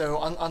 and so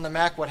on the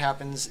Mac what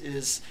happens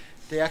is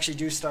they actually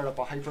do start up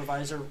a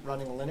hypervisor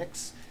running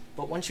Linux,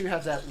 but once you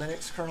have that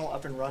Linux kernel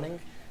up and running,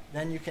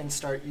 then you can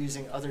start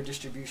using other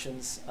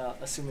distributions,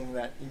 assuming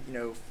that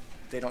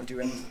they don't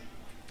do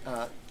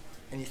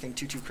anything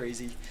too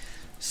crazy.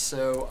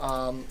 So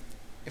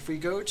if we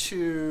go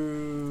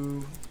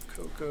to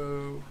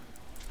CoCo,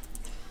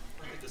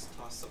 I could just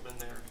toss something in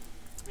there.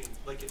 I mean,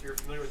 like if you're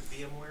familiar with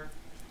VMware,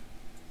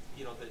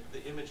 you know,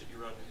 the image that you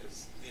run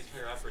is the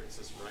entire operating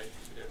system, right?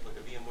 You have like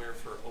a VMware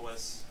for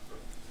OS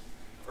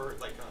or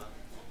like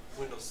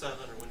Windows 7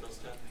 or Windows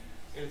 10,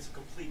 and it's a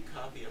complete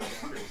copy of the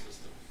operating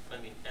system. I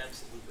mean,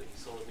 absolutely.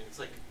 So I mean, it's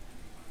like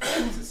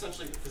it's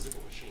essentially a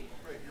physical machine.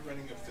 Right, you're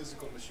running a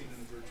physical machine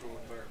in a virtual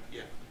environment.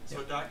 Yeah.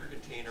 So a Docker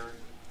container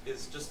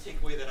is just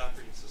take away that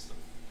operating system.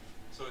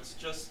 So it's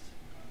just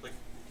like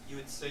you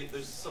would say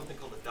there's something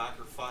called a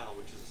Docker file,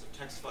 which is a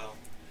text file,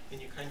 and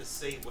you kind of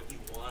say what you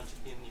want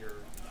in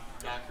your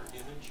Docker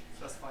image.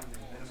 Specifying the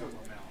minimum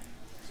amount.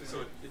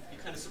 So you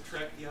kind of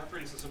subtract the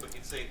operating system, but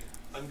you'd say,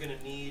 I'm going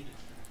to need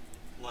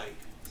like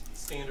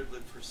standard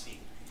libc,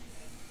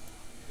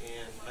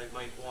 and I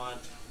might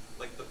want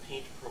like the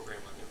paint program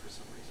on there for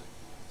some reason.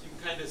 So you can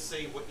kind of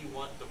say what you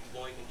want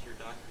deployed into your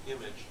Docker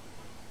image,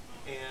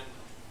 and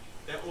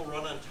that will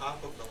run on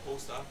top of the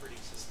host operating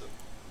system.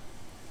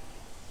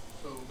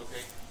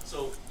 Okay,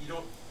 so you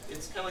don't.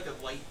 It's kind of like a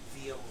light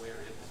VMware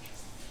image.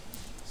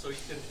 So you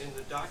can, in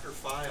the Docker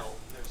file,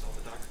 there's all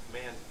the Docker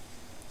command.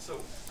 So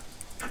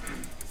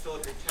you fill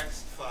up your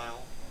text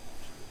file,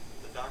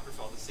 the Docker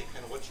file, to say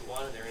kind of what you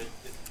want in there, and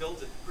it builds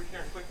it pretty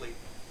darn quickly,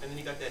 and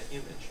then you got that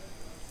image.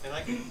 And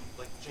I can,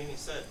 like Jamie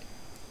said,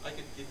 I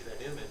could give you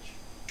that image,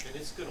 and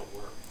it's going to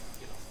work,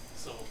 you know.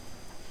 So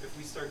if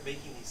we start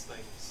making these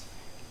things.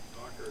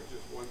 Docker is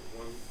just one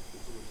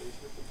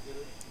implementation of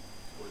container,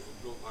 or is it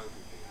built on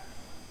container?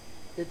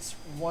 it's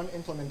one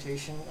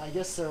implementation. I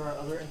guess there are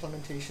other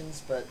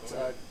implementations, but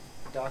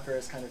Docker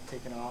has kind of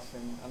taken off,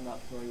 and I'm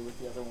not familiar with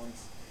the other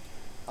ones.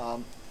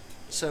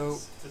 So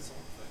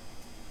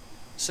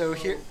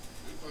here.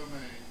 If I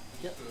may,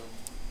 Yep. just a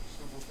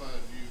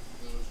simplified view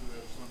for those who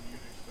have some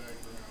Unix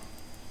background.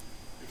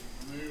 If you're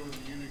familiar with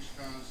the Unix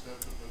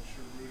concept of a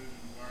true-rooted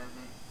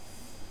environment,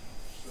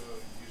 so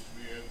it used to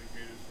be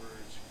advocated for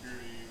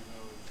security, even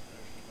though it's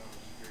actually not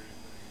a security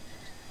thing.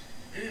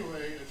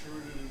 Anyway, a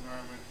true-rooted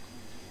environment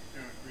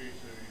kind of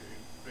creates a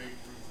fake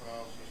root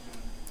file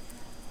system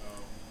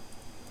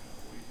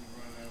where you can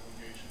run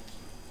applications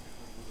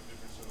with a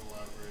different set of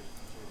libraries and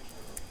that sort of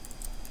stuff.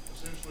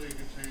 Essentially, a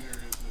container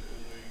is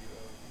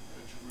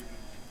a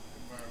true-rooted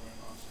environment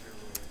on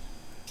steroids.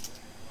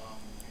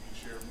 You can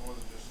share more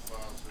than just a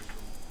file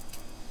system.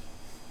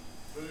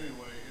 But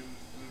anyway, in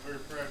a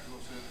very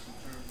practical sense, in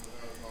terms of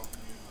how it's often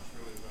used, it's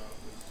really about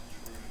this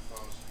true-rooted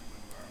file system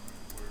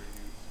environment where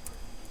you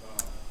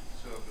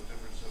set up a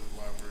different set of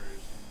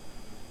libraries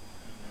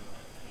and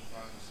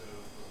define a set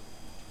of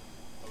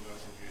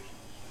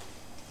applications.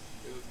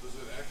 Does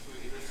it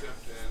actually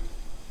intercept and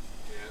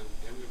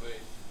emulate?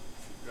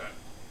 If you're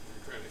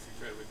trying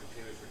to make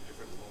containers for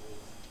different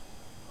levels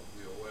of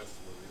the OS,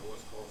 when the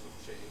OS calls have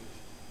changed,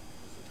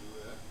 does it do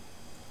that?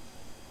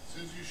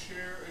 Since you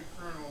share a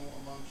kernel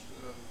amongst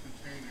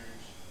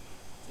containers,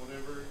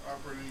 whatever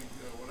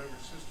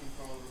system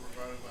calls are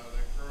provided by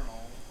that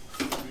kernel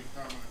will be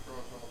common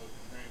across all the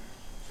containers.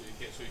 So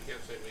you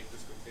can't say make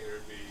this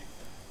container be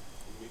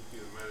the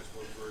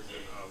 -1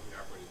 version of the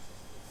operating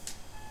system.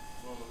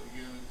 Well,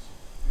 again,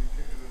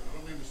 I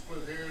don't mean to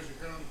split hairs. It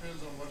kind of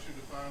depends on what you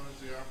define as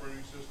the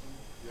operating system.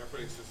 The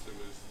operating system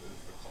is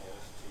the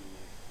calls to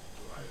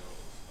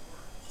IOs.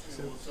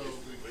 So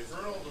the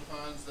kernel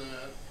defines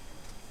that.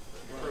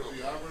 But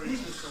the operating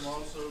system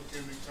also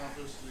can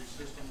encompass the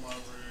system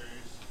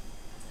libraries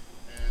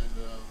and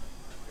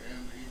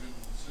even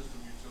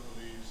system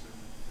utilities, and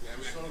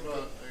it's sort of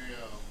a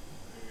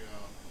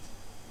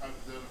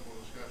hypothetical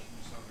discussion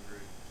to some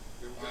degree.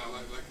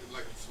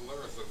 Like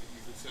Solaris,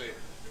 you could say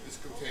this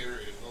container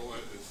is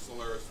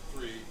Solaris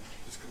 3,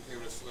 this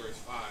container is Solaris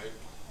 5,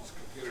 this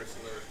container is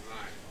Solaris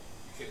 9.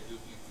 You can't do,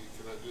 you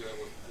cannot do that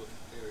with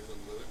containers on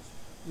Linux?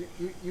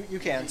 You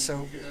can.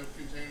 So You can have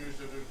containers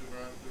that are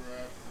derived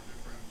from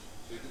different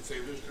So you can say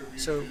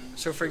distributions.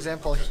 so for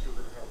example,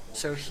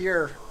 so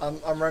here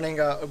I'm running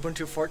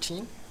Ubuntu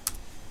 14,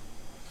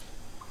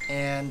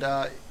 and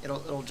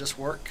it'll just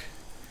work.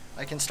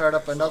 I can start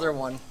up another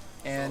one,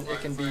 and so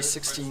it can be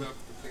 16. If I set up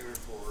a container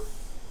for,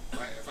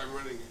 if I'm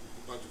running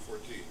Ubuntu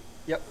 14,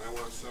 Yep. and I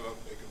want to set up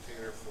a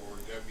container for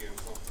Debian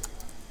something,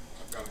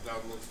 I've got to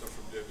download stuff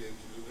from Debian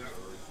to do that,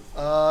 or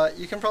is it?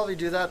 You can probably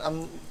do that.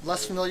 I'm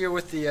less familiar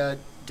with the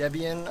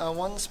Debian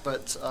ones,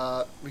 but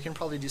we can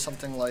probably do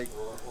something like.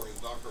 Or is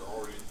Docker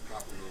already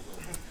copying those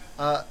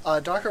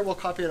over? Docker will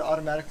copy it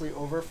automatically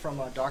over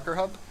from Docker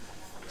Hub.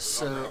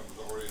 So. Docker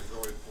Hub is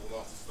already pulled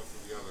off the stuff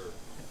from the other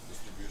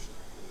distribution.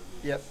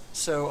 Yep.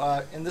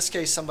 So in this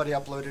case, somebody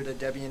uploaded a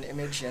Debian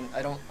image, and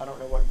I don't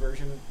know what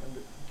version,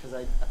 because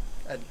I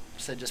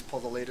said just pull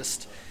the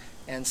latest.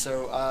 And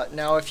so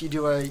now if you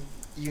do a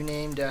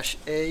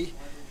uname-a,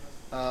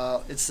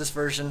 it's this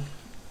version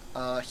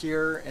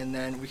here, and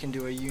then we can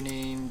do a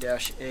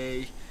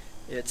uname-a.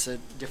 It's a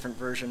different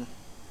version.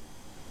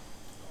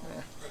 Yeah.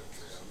 Okay,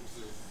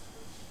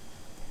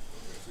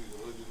 so you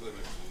can only do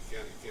Linux, you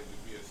can't do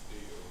BSD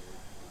or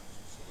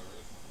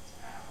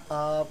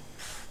Solaris?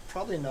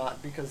 Probably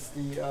not, because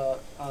the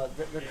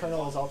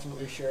kernel is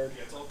ultimately shared.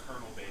 Yeah, it's all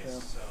kernel based. Yeah.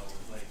 So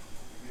like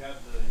you have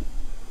the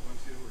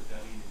Ubuntu or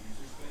Debian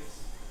user space,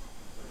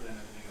 but then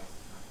everything else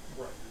is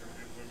kernel. Right, you're going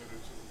to be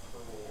limited to the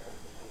kernel of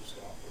the host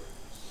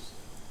operating system.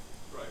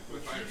 Right,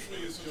 but Which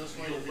usually is just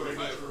like if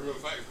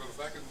if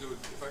I could do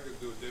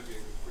a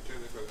Debian,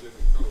 pretend I've got a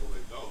Debian kernel and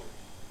they don't,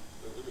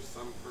 then there is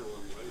some kernel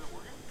emulation.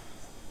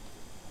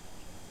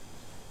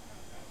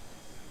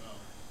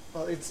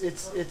 Well, it's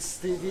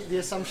the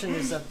assumption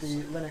is that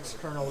the Linux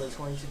kernel is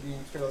going to be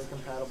fairly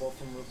compatible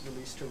from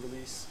release to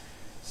release.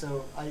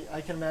 So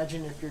I can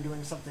imagine if you're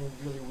doing something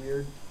really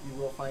weird, you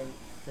will find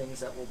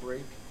things that will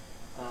break.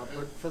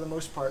 But for the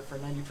most part, for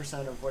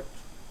 90% of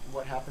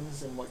what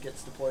happens and what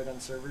gets deployed on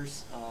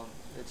servers,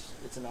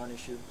 it's a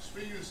non-issue.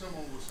 Speaking of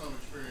someone with some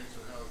experience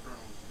in how the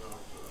kernel is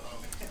developed,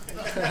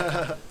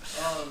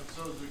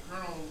 so the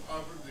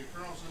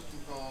kernel system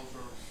calls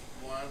are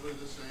widely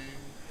the same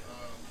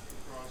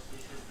across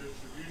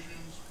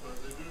distributions, but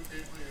they do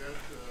occasionally add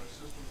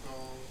system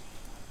calls.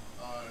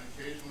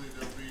 Occasionally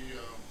there'll be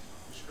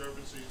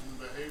discrepancies in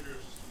the behavior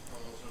of system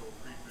calls that will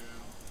creep in.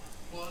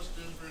 Plus,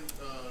 different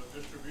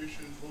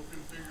distributions will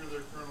configure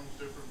their kernels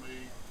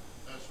differently,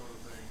 that sort of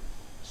thing.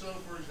 So,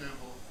 for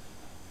example,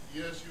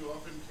 yes, you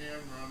often can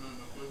run an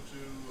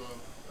Ubuntu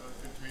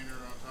container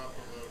on top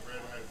of a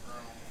Red Hat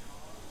kernel,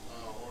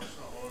 or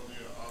the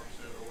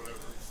opposite, or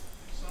whatever.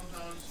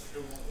 Sometimes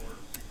it won't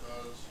work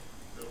because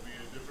there'll be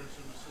a difference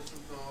in the system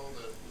call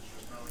that is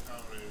just not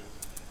accommodated.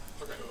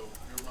 Okay. So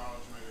your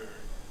mileage may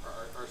vary.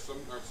 Are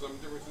some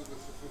differences in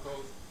system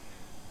calls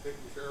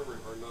taken care of, or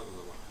none of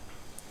them are?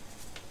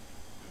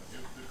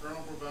 If the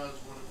kernel provides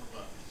what it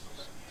provides,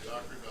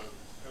 Docker does.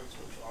 That's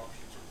which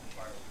options are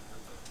compiled.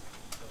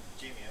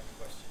 Jamie, I have a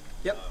question.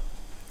 Yep.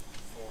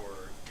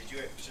 Did you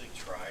actually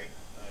try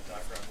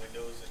Docker on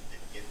Windows and did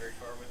you get very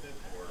far with it,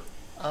 or?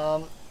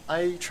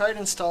 I tried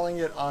installing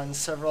it on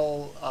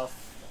several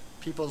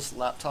people's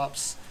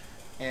laptops,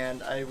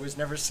 and I was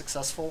never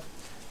successful.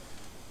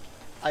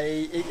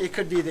 It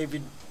could be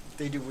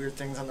they do weird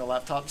things on the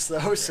laptops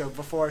though. So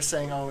before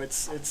saying, oh,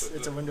 it's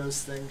a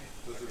Windows thing.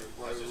 Does it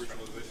require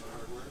virtualization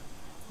hardware?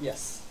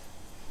 Yes.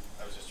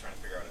 I was just trying to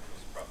figure out if it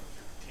was a problem with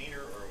your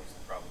container or it was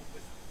a problem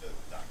with the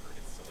Docker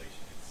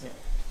installation itself.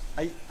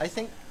 Yeah. I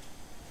think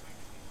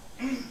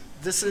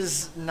this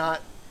is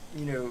not,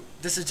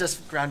 this is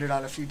just grounded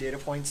on a few data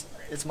points.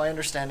 It's my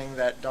understanding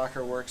that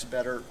Docker works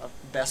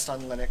best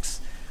on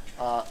Linux,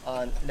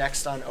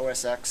 next on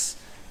OS X,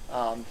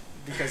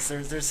 because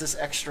there's this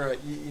extra,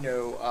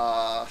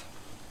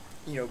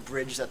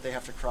 bridge that they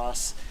have to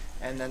cross,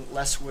 and then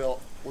less well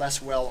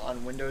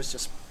on Windows,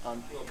 just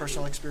on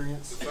personal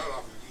experience. To start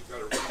off, you've got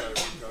to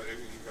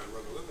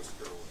run the Linux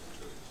kernel,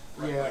 actually.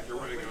 Right? Yeah. Like you're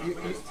running on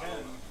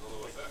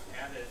OS X.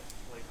 Added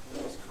like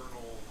Linux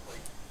kernel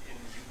like in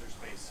user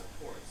space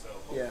support, so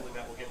hopefully Yeah.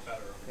 that will get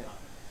better over time.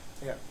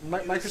 Yeah,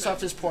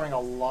 Microsoft is pouring a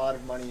lot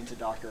of money into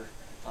Docker,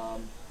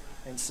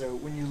 and so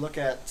when you look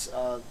at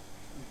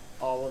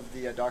all of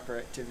the Docker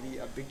activity,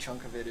 a big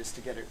chunk of it is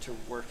to get it to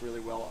work really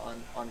well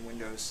on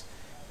Windows.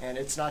 And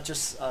it's not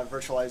just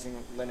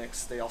virtualizing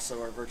Linux, they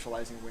also are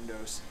virtualizing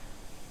Windows.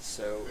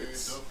 So Hey,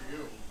 it's... don't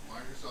forget,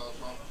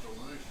 Microsoft's offers a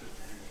Linux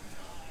distribution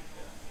now.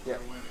 Yeah.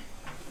 They're winning.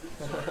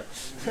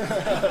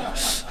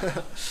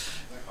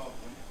 They're called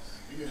Windows.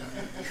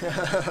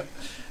 Yeah.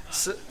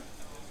 So,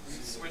 We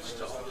switched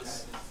to all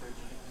this.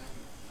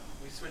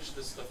 We switched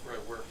this stuff where I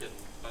work, and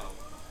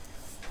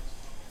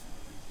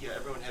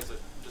everyone has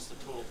just a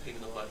total pain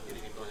in the butt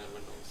getting it going on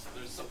Windows.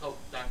 There's something called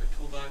Docker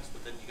Toolbox,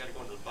 but then you got to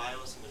go into the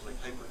BIOS, and there's like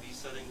Hyper-V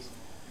settings,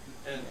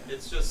 and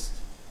it's just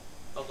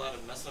a lot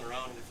of messing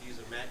around. If you use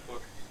a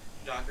MacBook,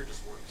 Docker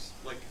just works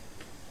like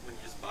when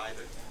you just buy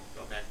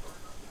a MacBook.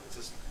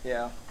 just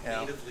Yeah.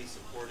 natively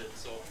supported.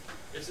 So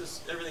it's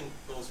just everything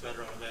goes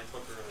better on a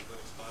MacBook or a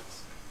Linux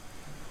box.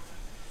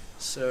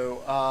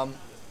 So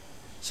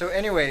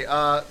anyway,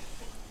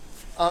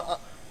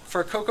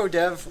 for CoCo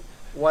Dev,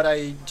 what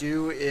I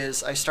do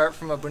is I start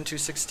from Ubuntu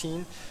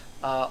 16.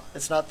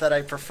 It's not that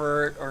I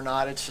prefer it or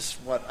not, it's just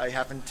what I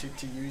happen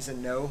to use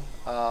and know.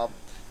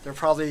 There are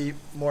probably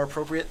more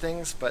appropriate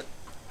things, but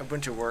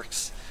Ubuntu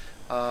works.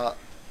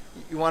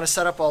 You want to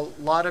set up a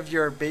lot of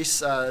your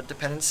base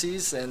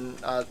dependencies and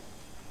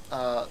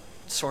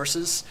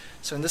sources.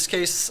 So in this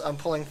case, I'm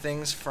pulling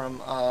things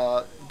from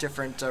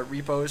different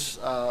repos.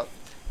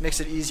 Makes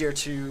it easier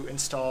to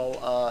install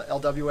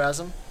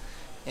LWASM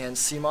and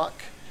CMOC.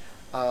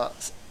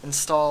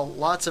 Install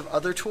lots of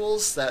other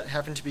tools that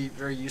happen to be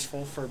very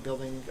useful for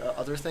building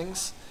other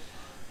things.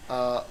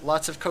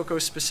 Lots of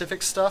CoCo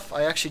specific stuff.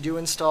 I actually do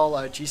install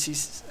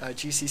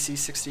GCC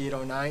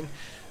 6809.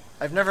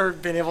 I've never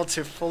been able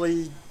to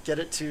fully get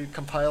it to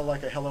compile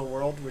like a hello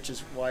world, which is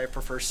why I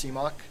prefer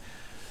CMOC.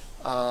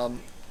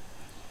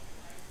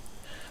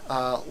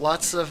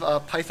 Lots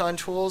of Python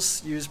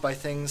tools used by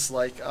things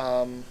like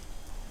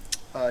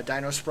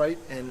DynoSprite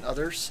and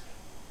others.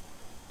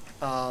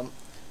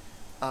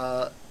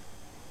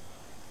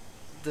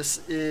 This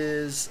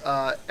is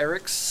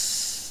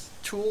Eric's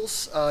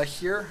tools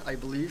here, I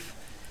believe.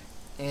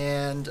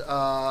 And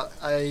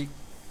I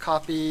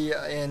copy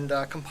and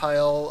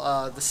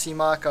compile the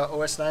CMOC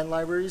OS 9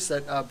 libraries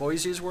that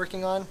Boise is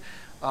working on.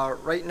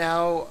 Right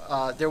now,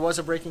 there was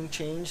a breaking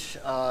change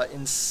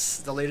in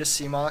the latest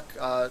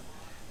CMOC,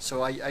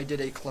 so I did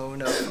a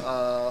clone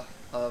of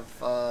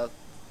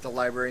the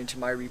library into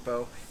my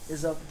repo.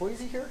 Is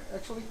Boise here,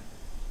 actually?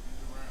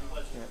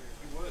 Yeah.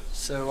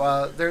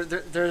 So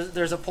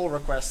there's a pull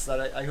request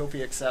that I hope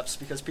he accepts,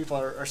 because people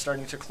are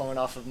starting to clone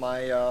off of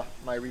my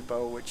my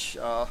repo, which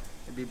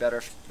it'd be better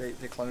if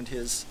they cloned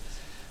his.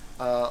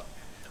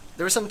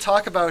 There was some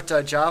talk about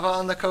Java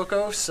on the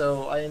CoCo,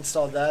 so I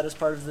installed that as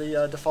part of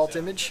the default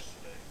image.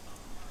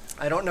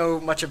 I don't know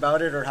much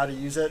about it or how to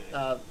use it,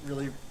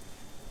 really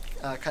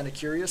kind of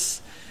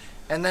curious.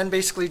 And then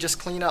basically just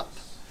clean up.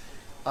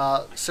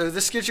 So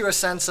this gives you a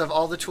sense of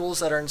all the tools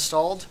that are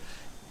installed.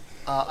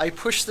 I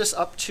push this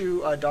up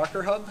to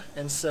Docker Hub,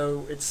 and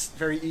so it's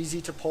very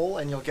easy to pull,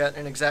 and you'll get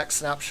an exact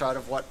snapshot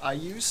of what I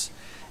use.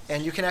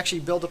 And you can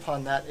actually build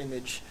upon that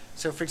image.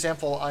 So for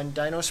example, on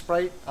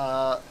DynoSprite,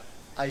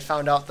 I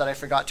found out that I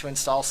forgot to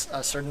install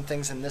certain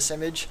things in this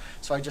image,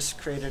 so I just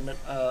created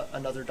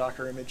another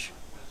Docker image.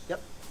 Yep?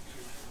 To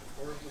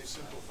horribly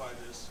simplify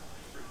this,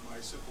 for my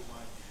simple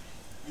mind,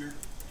 you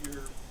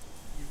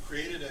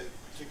created a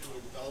particular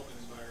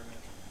development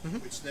environment,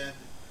 which then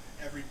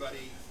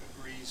everybody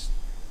agrees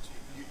to.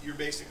 You're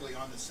basically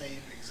on the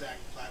same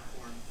exact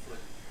platform for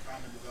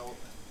common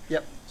development.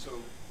 Yep.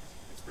 So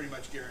it's pretty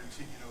much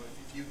guaranteed. You know,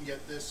 if you can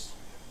get this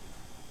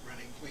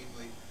running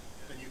cleanly,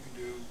 then you can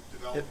do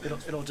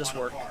development. It'll just on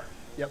work. A par.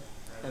 Yep.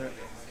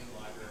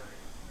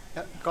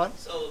 Yeah, go on.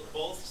 So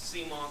both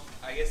CMOC,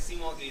 I guess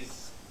CMOC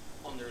is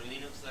under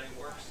Linux that it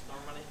works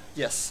normally?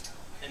 Yes.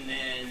 And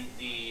then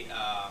the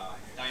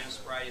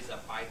DynoSprite is a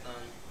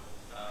Python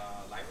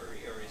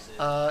library, or is it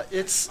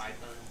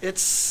Python?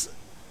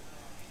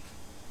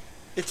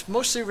 It's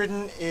mostly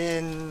written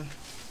in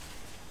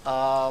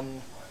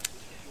Python,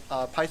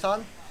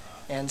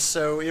 and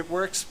so it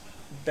works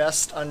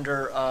best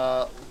under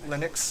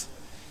Linux.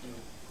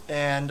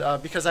 And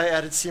because I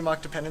added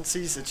CMOC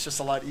dependencies, it's just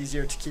a lot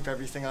easier to keep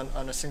everything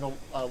on a single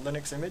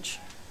Linux image.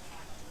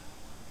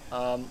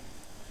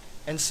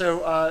 And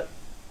so,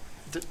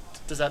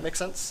 does that make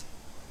sense?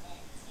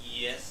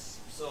 Yes.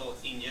 So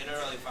in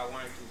general, if I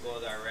wanted to go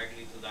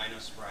directly to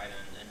DynoSprite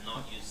and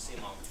not use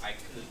CMOC, I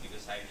could,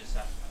 because I just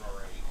have to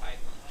program in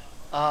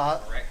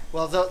Python. Correct?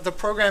 Well, the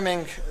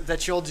programming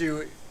that you'll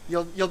do,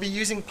 you'll be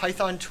using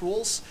Python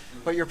tools,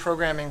 but your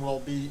programming will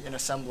be in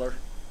assembler.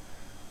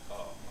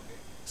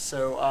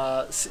 So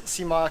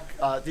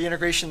CMOC, the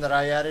integration that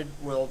I added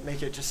will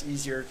make it just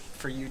easier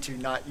for you to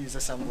not use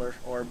assembler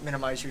or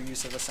minimize your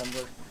use of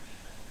assembler.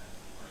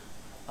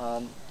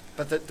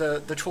 But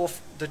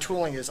the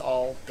tooling is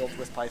all built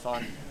with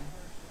Python.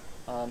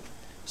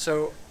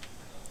 So,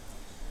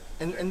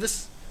 in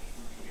this.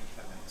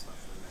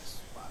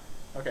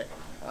 Okay,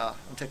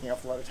 I'm taking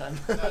up a lot of time.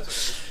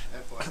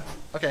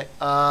 Okay,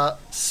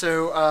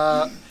 so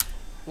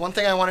one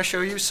thing I want to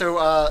show you.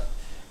 So.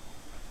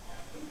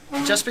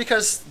 Just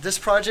because this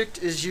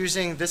project is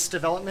using this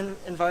development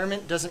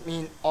environment doesn't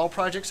mean all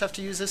projects have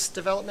to use this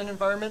development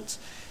environment.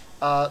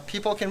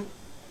 People can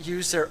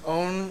use their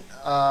own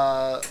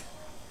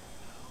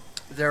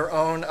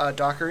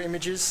Docker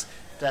images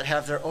that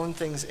have their own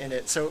things in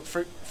it. So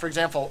for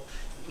example,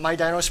 my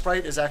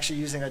DynoSprite is actually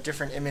using a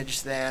different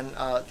image than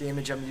the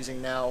image I'm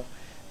using now,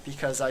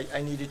 because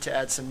I needed to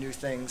add some new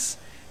things.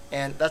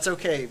 And that's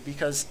okay,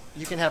 because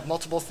you can have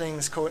multiple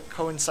things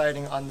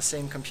coinciding on the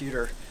same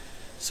computer.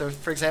 So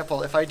for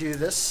example, if I do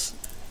this,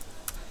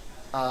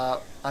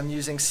 I'm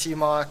using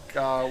CMOC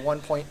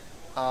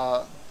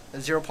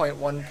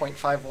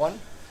 0.1.51.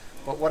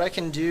 But what I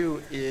can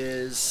do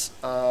is,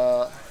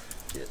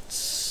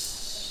 it's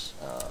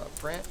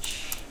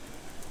branch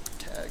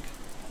tag.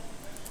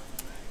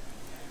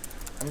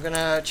 I'm going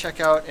to check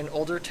out an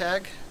older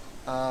tag.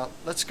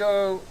 Let's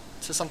go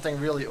to something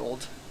really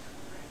old.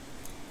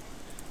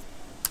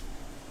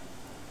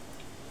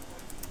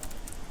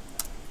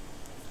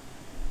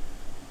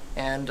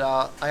 And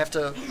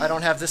I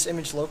don't have this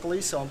image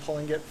locally, so I'm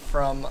pulling it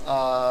from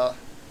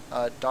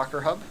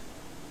Docker Hub.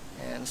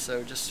 And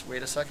so just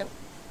wait a second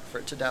for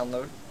it to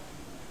download.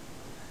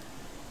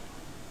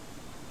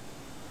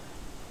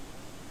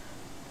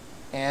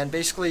 And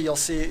basically you'll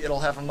see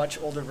it'll have a much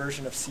older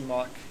version of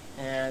CMOC,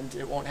 and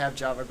it won't have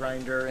Java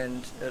Grinder,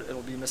 and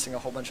it'll be missing a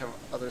whole bunch of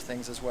other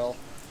things as well.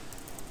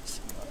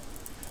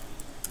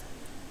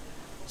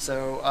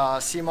 So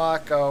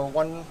CMOC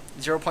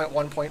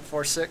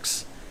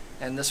 0.1.46,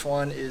 and this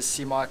one is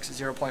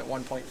CMOC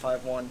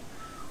 0.1.51.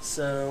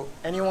 So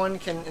anyone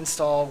can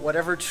install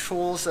whatever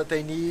tools that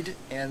they need,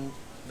 and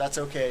that's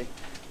okay,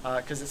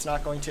 because it's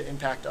not going to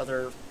impact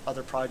other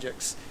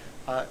projects.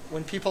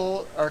 When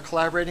people are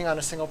collaborating on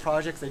a single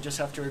project, they just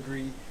have to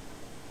agree,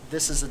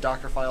 this is the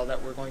Docker file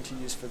that we're going to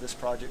use for this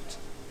project.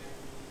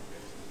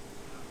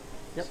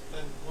 Yep. So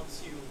then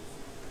once you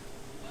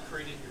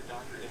created your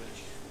Docker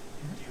image,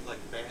 do you like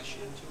bash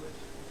into it?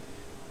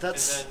 And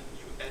then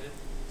you edit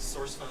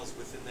source files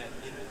within that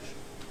image?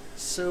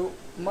 So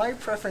my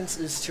preference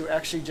is to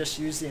actually just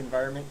use the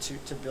environment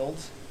to build,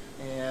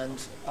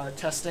 and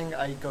testing,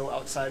 I go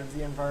outside of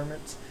the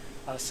environment.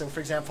 So for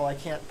example, I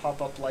can't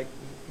pop up like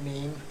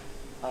meme,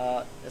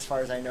 as far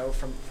as I know,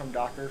 from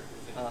Docker.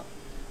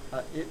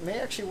 It may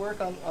actually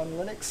work on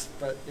Linux,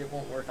 but it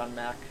won't work on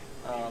Mac.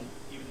 Even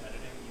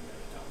editing, you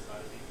edit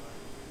outside of the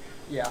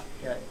environment?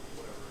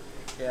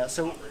 Yeah.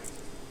 So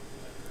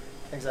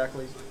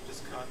exactly. So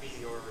just copy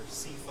your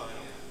C file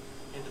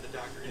into the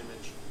Docker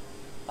image.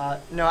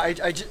 No,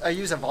 I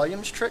use a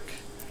volumes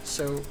trick.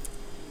 So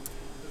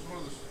There's one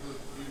of the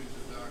beauties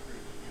of Docker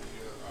that gives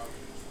you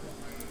options for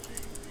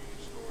managing the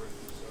storage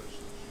and such,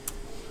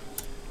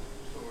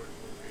 so that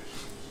you can pull in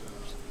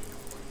storage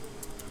locations, like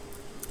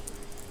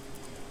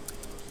over the network,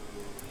 so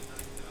to speak.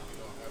 So you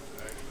don't have to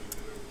actually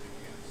do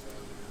everything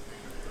inside the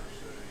container per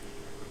se.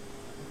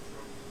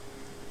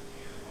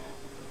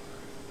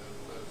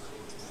 That's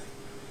sort of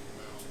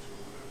balance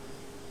or whatever.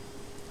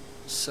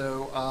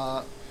 So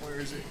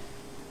where is it?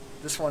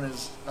 This one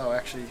is,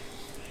 actually,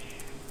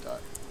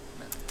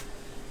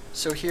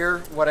 so here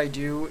what I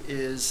do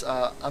is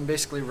I'm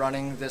basically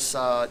running this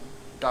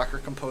Docker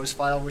compose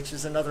file, which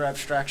is another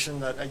abstraction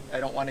that I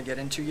don't want to get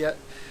into yet.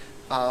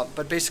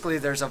 But basically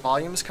there's a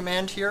volumes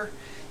command here,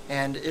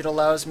 and it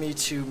allows me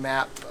to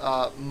map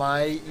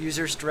my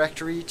users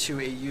directory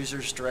to a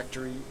users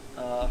directory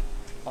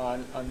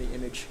on the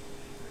image.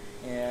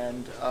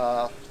 And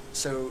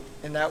so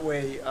in that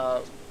way,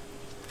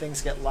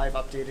 things get live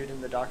updated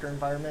in the Docker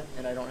environment,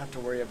 and I don't have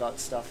to worry about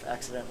stuff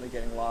accidentally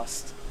getting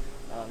lost.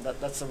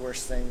 That's the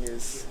worst thing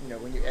is,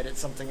 when you edit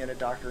something in a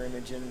Docker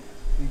image and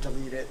you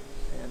delete it.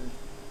 And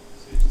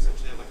so you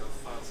essentially have like a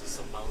file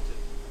system mounted.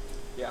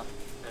 Yeah.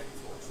 Back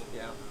and forth.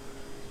 Yeah.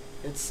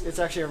 It's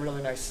actually a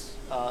really nice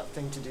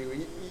thing to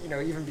do.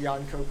 Even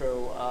beyond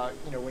CoCo,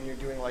 when you're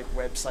doing like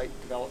website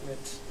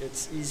development,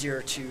 it's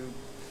easier to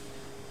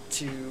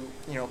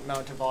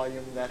mount a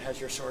volume that has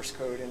your source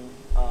code, and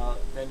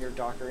then your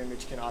Docker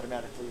image can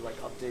automatically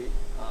update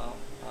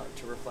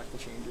to reflect the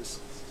changes.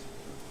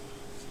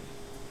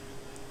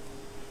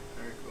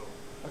 Very cool.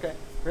 Okay,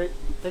 great.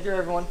 Thank you,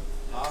 everyone.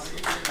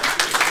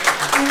 Awesome.